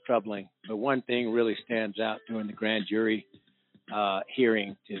really is troubling. But one thing really stands out during the grand jury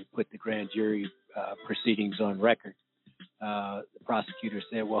hearing, to put the grand jury proceedings on record. The prosecutor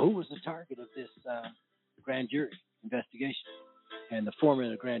said, well, who was the target of this grand jury investigation? And the foreman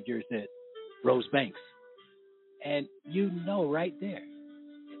of the grand jury said, Rose Banks. And you know right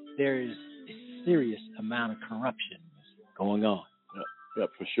there is a serious amount of corruption going on. Yeah,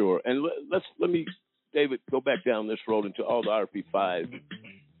 for sure. And let me, David, go back down this road into all the RP5.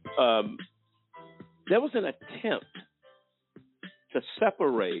 There was an attempt to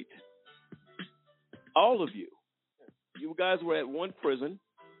separate all of you. You guys were at one prison,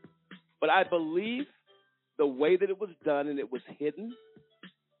 but I believe the way that it was done and it was hidden,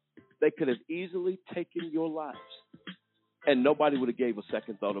 they could have easily taken your lives, and nobody would have gave a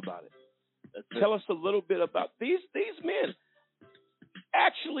second thought about it. Tell us a little bit about these men.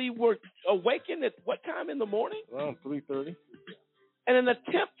 Actually were awakened at what time in the morning? Around 3:30. And an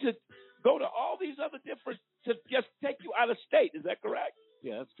attempt to go to all these other different, to just take you out of state. Is that correct?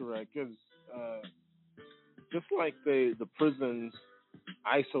 Yeah, that's correct. Because just like the prisons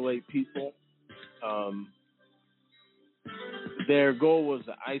isolate people, their goal was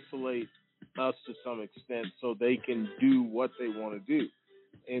to isolate us to some extent so they can do what they want to do.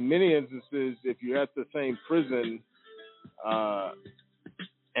 In many instances, if you're at the same prison,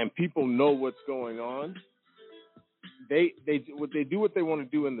 and people know what's going on, they do what they want to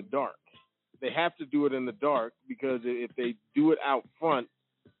do in the dark. They have to do it in the dark because if they do it out front,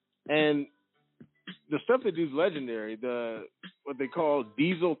 and the stuff they do is legendary. What they call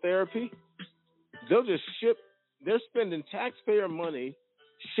diesel therapy, they'll just ship. They're spending taxpayer money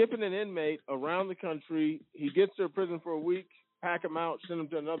shipping an inmate around the country. He gets to a prison for a week, pack him out, send him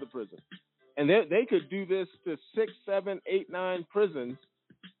to another prison, and they could do this to 6, 7, 8, 9 prisons.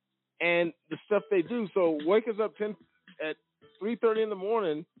 And the stuff they do, so wake us up at 3:30 in the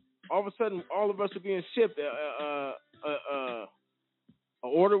morning. All of a sudden, all of us are being shipped. An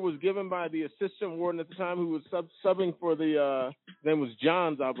order was given by the assistant warden at the time, who was subbing for the name was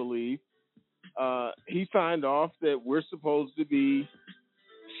Johns, I believe. He signed off that we're supposed to be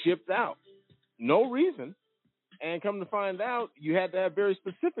shipped out. No reason, and come to find out, you had to have very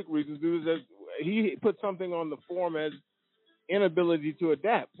specific reasons. He put something on the form as inability to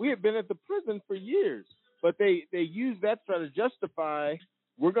adapt. We had been at the prison for years, but they used that to try to justify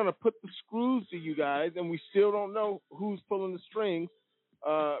we're going to put the screws to you guys, and we still don't know who's pulling the strings.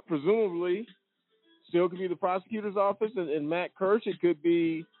 Presumably, still could be the prosecutor's office and Matt Kirsch. It could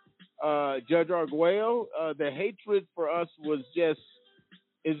be Judge Arguello. The hatred for us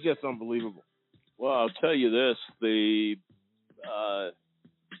is just unbelievable. Well, I'll tell you this: the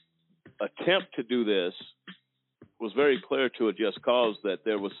attempt to do this was very clear to a just cause that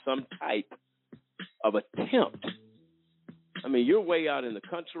there was some type of attempt. I mean, you're way out in the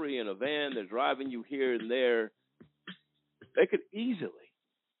country in a van. They're driving you here and there. They could easily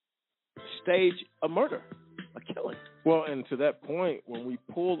stage a murder, a killing. Well, and to that point, when we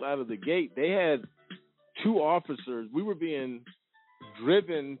pulled out of the gate, they had 2 officers. We were being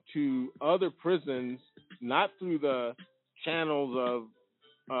driven to other prisons, not through the channels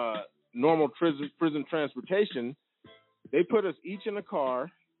of normal prison transportation. They put us each in a car.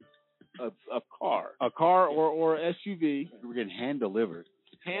 A car or SUV. We were getting hand delivered.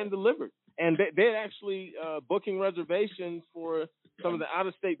 And they're actually booking reservations for some of the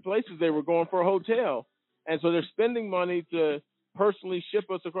out-of-state places they were going for a hotel. And so they're spending money to personally ship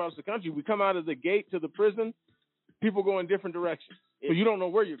us across the country. We come out of the gate to the prison, people go in different directions. So you don't know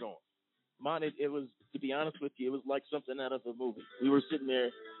where you're going. It was, to be honest with you, it was like something out of a movie. We were sitting there,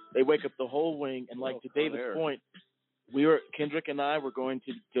 they wake up the whole wing, and like to David's point, Kendrick and I were going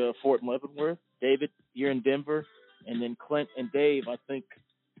to Fort Leavenworth, David here in Denver, and then Clint and Dave, I think,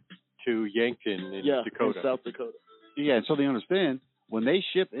 to Yankton in Dakota. In South Dakota. Yeah, and so they understand when they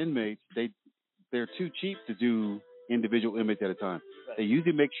ship inmates, they're too cheap to do individual inmates at a time. Right. They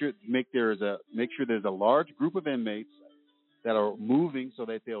usually make sure there's a large group of inmates that are moving so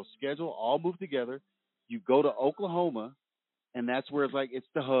that they'll schedule, all move together. You go to Oklahoma, and that's where it's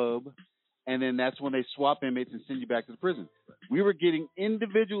the hub. And then that's when they swap inmates and send you back to the prison. We were getting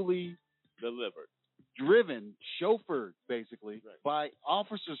individually delivered, driven, chauffeured, basically, by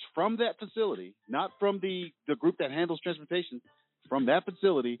officers from that facility, not from the group that handles transportation, from that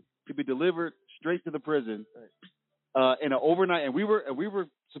facility to be delivered straight to the prison in an overnight. And we were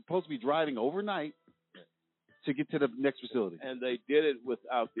supposed to be driving overnight to get to the next facility. And they did it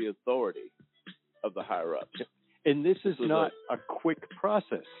without the authority of the higher-ups. And this is not a quick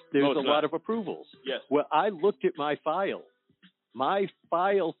process. There's a lot of approvals. Yes. Well, I looked at my file. My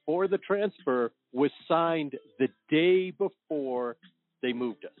file for the transfer was signed the day before they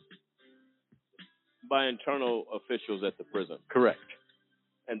moved us. By internal officials at the prison. Correct.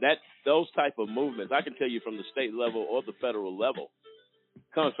 And those type of movements, I can tell you from the state level or the federal level,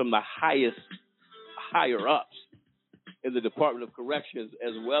 comes from the higher-ups in the Department of Corrections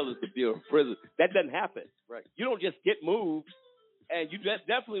as well as the Bureau of Prisons. That doesn't happen. Right. You don't just get moved, and you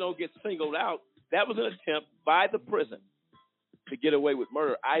definitely don't get singled out. That was an attempt by the prison to get away with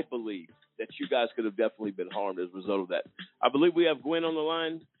murder. I believe that you guys could have definitely been harmed as a result of that. I believe we have Gwen on the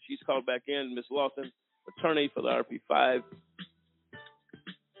line. She's called back in. Ms. Lawson, attorney for the RP5.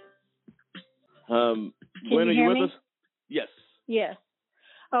 Gwen, are you with us? Yes. Yes.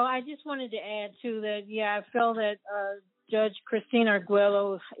 Oh, I just wanted to add, too, that, I felt that Judge Christina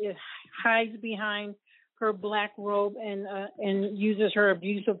Arguello hides behind her black robe and uses her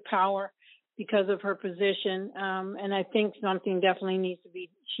abuse of power because of her position. And I think something definitely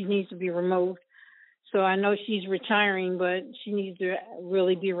needs to be removed. So I know she's retiring, but she needs to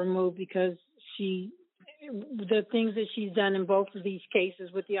really be removed because the things that she's done in both of these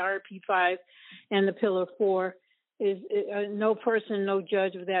cases with the RP5 and the Pillar 4 is no person, no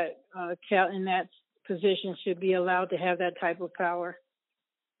judge of that in that position should be allowed to have that type of power.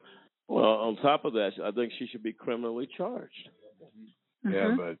 Well, on top of that, I think she should be criminally charged.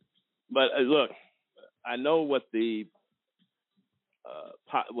 Yeah, but look, I know what the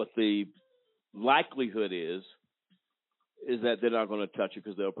likelihood is that they're not going to touch her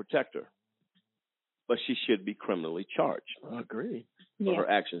because they'll protect her. But she should be criminally charged. I agree. For her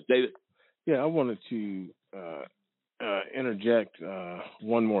actions. David? Yeah, I wanted to interject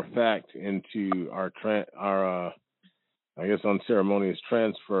one more fact into our I guess unceremonious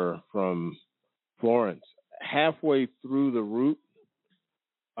transfer from Florence. Halfway through the route,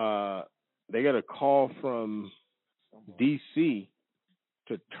 they got a call from D.C.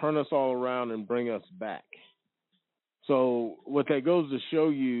 to turn us all around and bring us back. So what that goes to show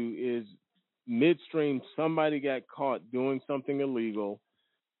you is midstream, somebody got caught doing something illegal.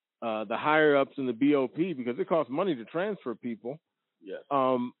 The higher ups in the BOP, because it costs money to transfer people. Yes.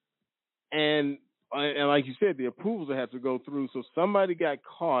 And like you said, the approvals that have to go through. So somebody got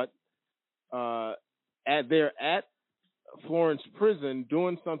caught at Florence prison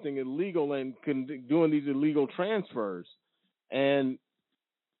doing something illegal and doing these illegal transfers. And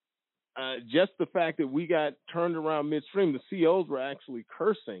just the fact that we got turned around midstream, the COs were actually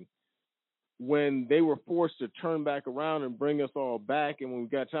cursing when they were forced to turn back around and bring us all back. And when we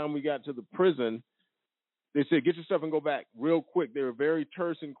got to the prison, they said, "Get your stuff and go back real quick." They were very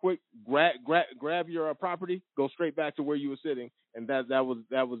terse and quick. Grab your property, go straight back to where you were sitting, and that was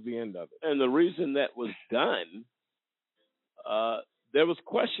the end of it. And the reason that was done, there was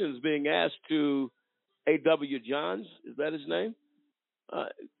questions being asked to A.W. Johns. Is that his name?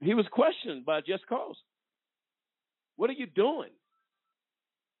 He was questioned by Just Cause. What are you doing?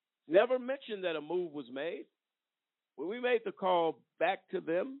 Never mentioned that a move was made. When we made the call back to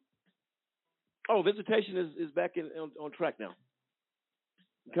them, visitation is back on track now.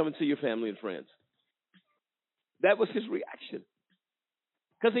 Come and see your family and friends. That was his reaction.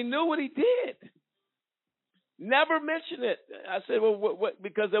 Because he knew what he did. Never mentioned it. I said, well, what?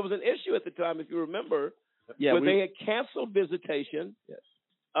 Because there was an issue at the time, if you remember, where they had canceled visitation, yes,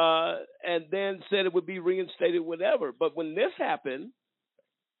 and then said it would be reinstated, whatever. But when this happened,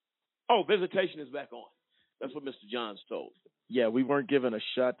 visitation is back on. That's what Mr. Johns told. Yeah, we weren't given a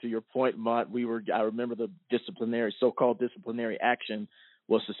shot. To your point, Mott. I remember the so-called disciplinary action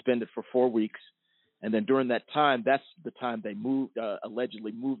was suspended for 4 weeks. And then during that time, that's the time they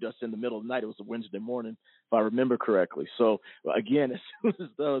allegedly moved us in the middle of the night. It was a Wednesday morning, if I remember correctly. So again, as soon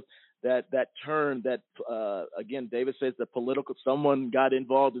as that turn, again, David says that someone got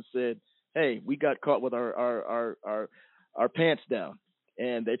involved and said, "Hey, we got caught with our pants down,"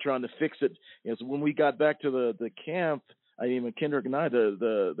 and they're trying to fix it. So when we got back to the camp, Kendrick and I,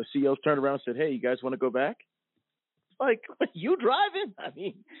 the COs turned around and said, "Hey, you guys want to go back?" Like, you driving?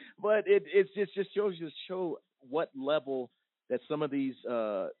 But it just shows what level that some of these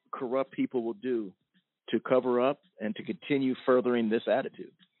corrupt people will do to cover up and to continue furthering this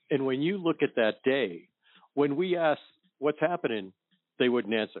attitude. And when you look at that day, when we asked what's happening, they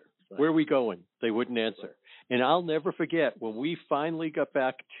wouldn't answer. Right. Where are we going? They wouldn't answer. Right. And I'll never forget when we finally got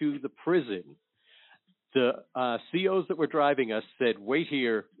back to the prison, the COs that were driving us said, "Wait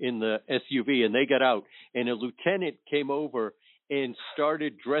here in the SUV," and they got out. And a lieutenant came over and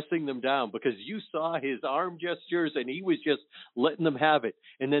started dressing them down because you saw his arm gestures and he was just letting them have it.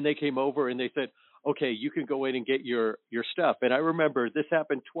 And then they came over and they said, "Okay, you can go in and get your stuff." And I remember this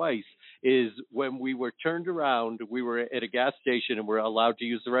happened twice, is when we were turned around, we were at a gas station and we're allowed to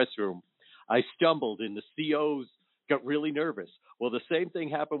use the restroom. I stumbled and the COs got really nervous. Well, the same thing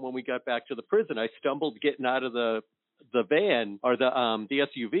happened when we got back to the prison. I stumbled getting out of the van or the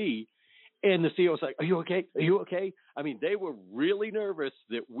SUV, and the CO was like, "Are you okay? Are you okay?" I mean, they were really nervous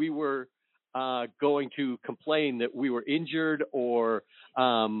that we were going to complain that we were injured or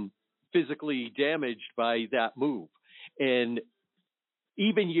physically damaged by that move. And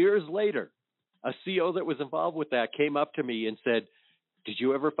even years later, a CO that was involved with that came up to me and said, "Did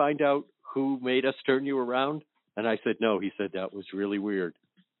you ever find out who made us turn you around?" And I said, "No." He said, "That was really weird."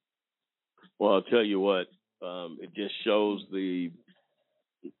 Well, I'll tell you what, it just shows the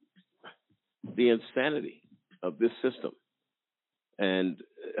insanity of this system and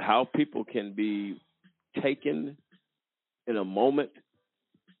how people can be taken in a moment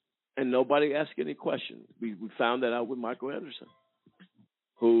and nobody asks any questions. We found that out with Michael Anderson,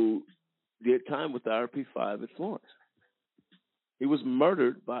 who did time with the RP5 at Florence. He was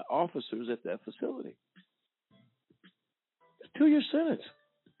murdered by officers at that facility. 2-year sentence.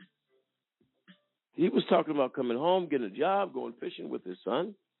 He was talking about coming home, getting a job, going fishing with his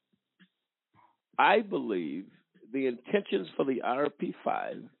son. I believe the intentions for the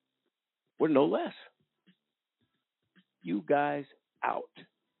RP5 were no less. You guys out.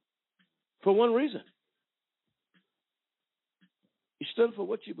 For one reason. You stood for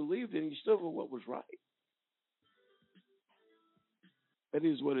what you believed in. You stood for what was right. That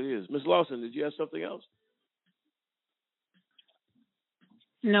is what it is. Ms. Lawson, did you have something else?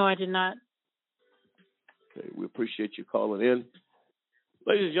 No, I did not. Okay, we appreciate you calling in.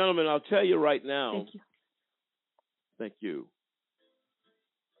 Ladies and gentlemen, I'll tell you right now. Thank you. Thank you.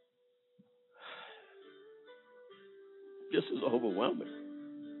 This is overwhelming.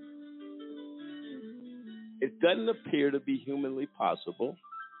 It doesn't appear to be humanly possible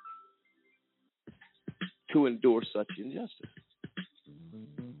to endure such injustice.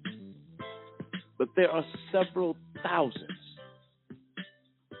 But there are several thousands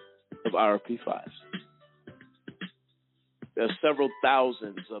of RP5s. There are several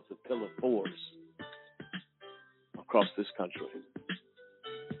thousands of the Pillar 4s across this country.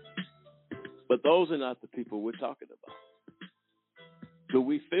 But those are not the people we're talking about. Do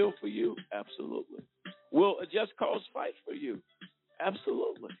we feel for you? Absolutely. Will a just cause fight for you?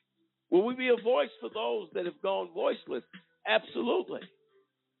 Absolutely. Will we be a voice for those that have gone voiceless? Absolutely.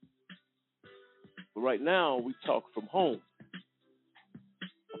 But right now, we talk from home,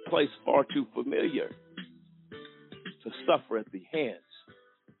 a place far too familiar to suffer at the hands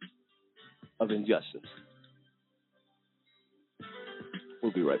of injustice.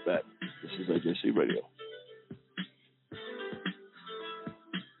 We'll be right back. This is AJC Radio.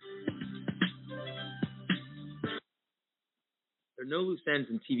 There are no loose ends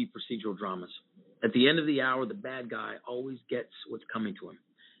in TV procedural dramas. At the end of the hour, the bad guy always gets what's coming to him.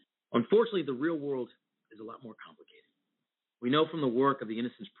 Unfortunately, the real world is a lot more complicated. We know from the work of the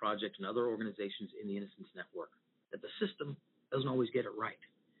Innocence Project and other organizations in the Innocence Network that the system doesn't always get it right.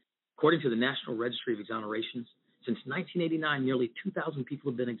 According to the National Registry of Exonerations, since 1989, nearly 2,000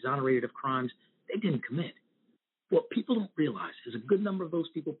 people have been exonerated of crimes they didn't commit. What people don't realize is a good number of those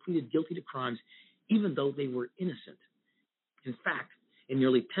people pleaded guilty to crimes even though they were innocent. In fact, in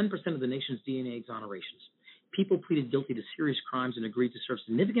nearly 10% of the nation's DNA exonerations, people pleaded guilty to serious crimes and agreed to serve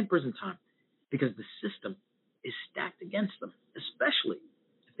significant prison time because the system is stacked against them, especially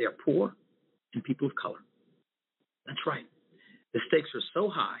if they are poor and people of color. That's right. The stakes are so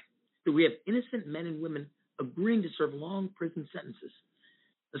high that we have innocent men and women agreeing to serve long prison sentences.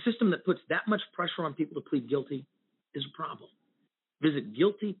 A system that puts that much pressure on people to plead guilty is a problem. Visit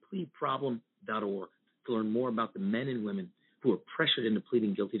guiltypleaproblem.org to learn more about the men and women who are pressured into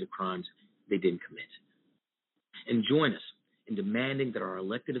pleading guilty to crimes they didn't commit. And join us in demanding that our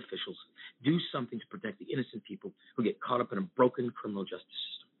elected officials do something to protect the innocent people who get caught up in a broken criminal justice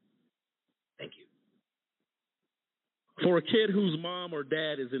system. Thank you. For a kid whose mom or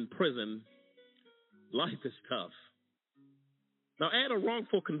dad is in prison, life is tough. Now add a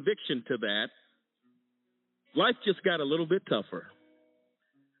wrongful conviction to that. Life just got a little bit tougher.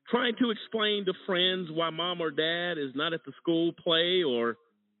 Trying to explain to friends why mom or dad is not at the school play or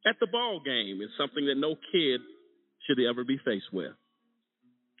at the ball game is something that no kid should ever be faced with,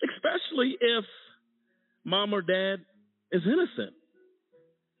 especially if mom or dad is innocent.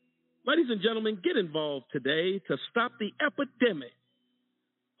 Ladies and gentlemen, get involved today to stop the epidemic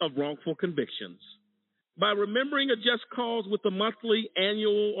of wrongful convictions by remembering a Just Cause with a monthly,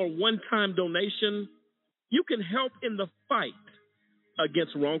 annual, or one-time donation. You can help in the fight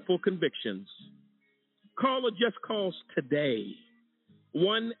against wrongful convictions. Call a Just Cause today,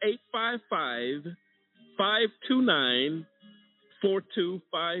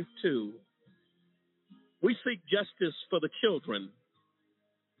 1-855-529-4252. We seek justice for the children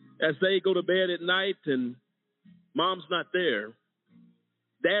as they go to bed at night and mom's not there,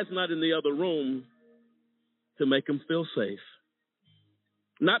 dad's not in the other room to make them feel safe.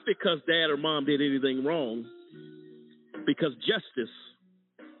 Not because dad or mom did anything wrong, because justice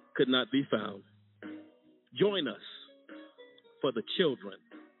could not be found. Join us for the children,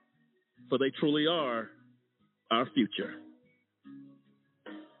 for they truly are our future.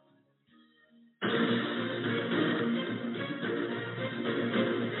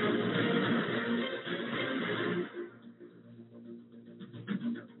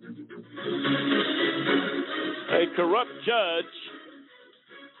 A corrupt judge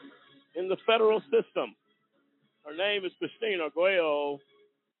in the federal system. Her name is Christina Arguello,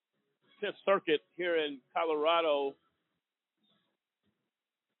 10th Circuit here in Colorado.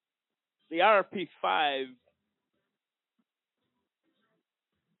 The IRP-5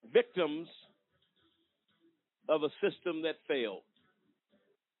 victims of a system that failed.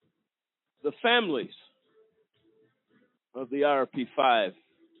 The families of the IRP-5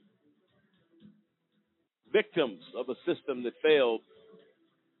 victims of a system that failed.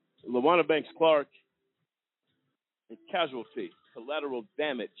 LaWanna Banks Clark, a casualty, collateral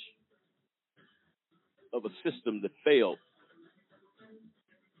damage of a system that failed.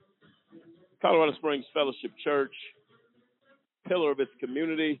 Colorado Springs Fellowship Church, pillar of its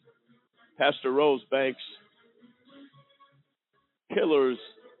community, Pastor Rose Banks, pillars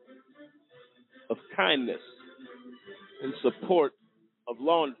of kindness and support of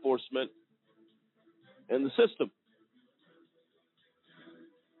law enforcement and the system.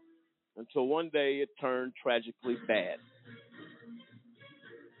 Until one day it turned tragically bad.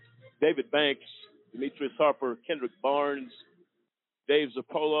 David Banks, Demetrius Harper, Kendrick Barnes, Dave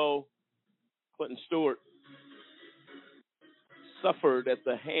Zappolo, Clinton Stewart suffered at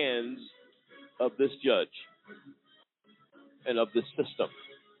the hands of this judge and of this system.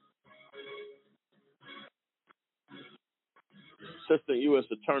 Assistant U.S.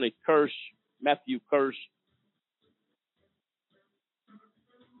 Attorney Matthew Kirsch,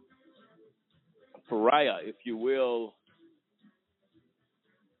 a pariah, if you will,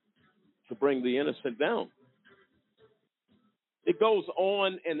 to bring the innocent down. It goes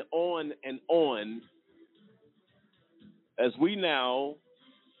on and on and on as we now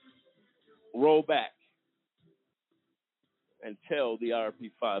roll back and tell the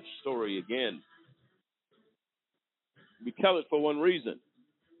RP5 story again. We tell it for one reason.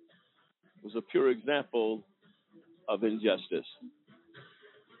 It was a pure example of injustice.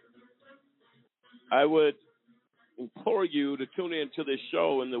 I would implore you to tune into this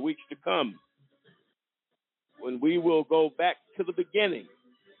show in the weeks to come, when we will go back to the beginning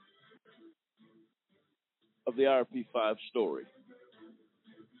of the RP5 story.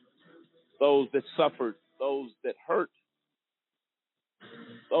 Those that suffered, those that hurt,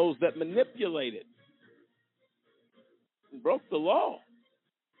 those that manipulated and broke the law.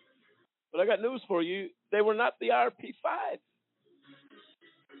 But I got news for you. They were not the RP5.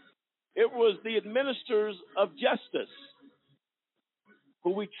 It was the administrators of justice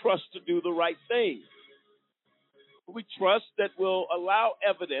who we trust to do the right thing, who we trust that will allow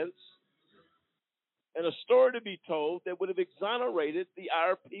evidence and a story to be told that would have exonerated the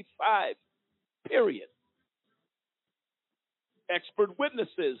RP5, period. Expert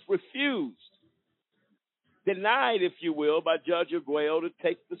witnesses refused, denied, if you will, by Judge Arguello to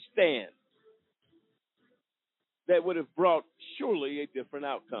take the stand. That would have brought surely a different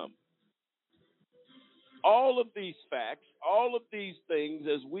outcome. All of these facts, all of these things,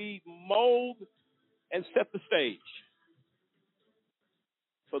 as we mold and set the stage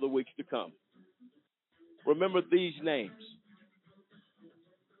for the weeks to come. Remember these names: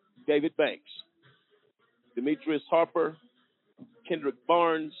 David Banks, Demetrius Harper, Kendrick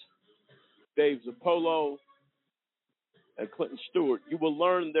Barnes, Dave Zappolo, and Clinton Stewart. You will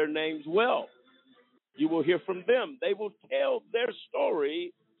learn their names well. You will hear from them. They will tell their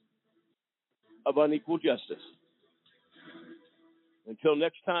story of unequal justice. Until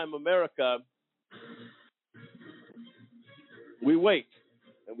next time, America, we wait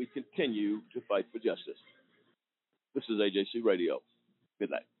and we continue to fight for justice. This is AJC Radio.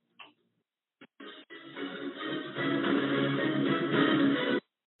 Good night.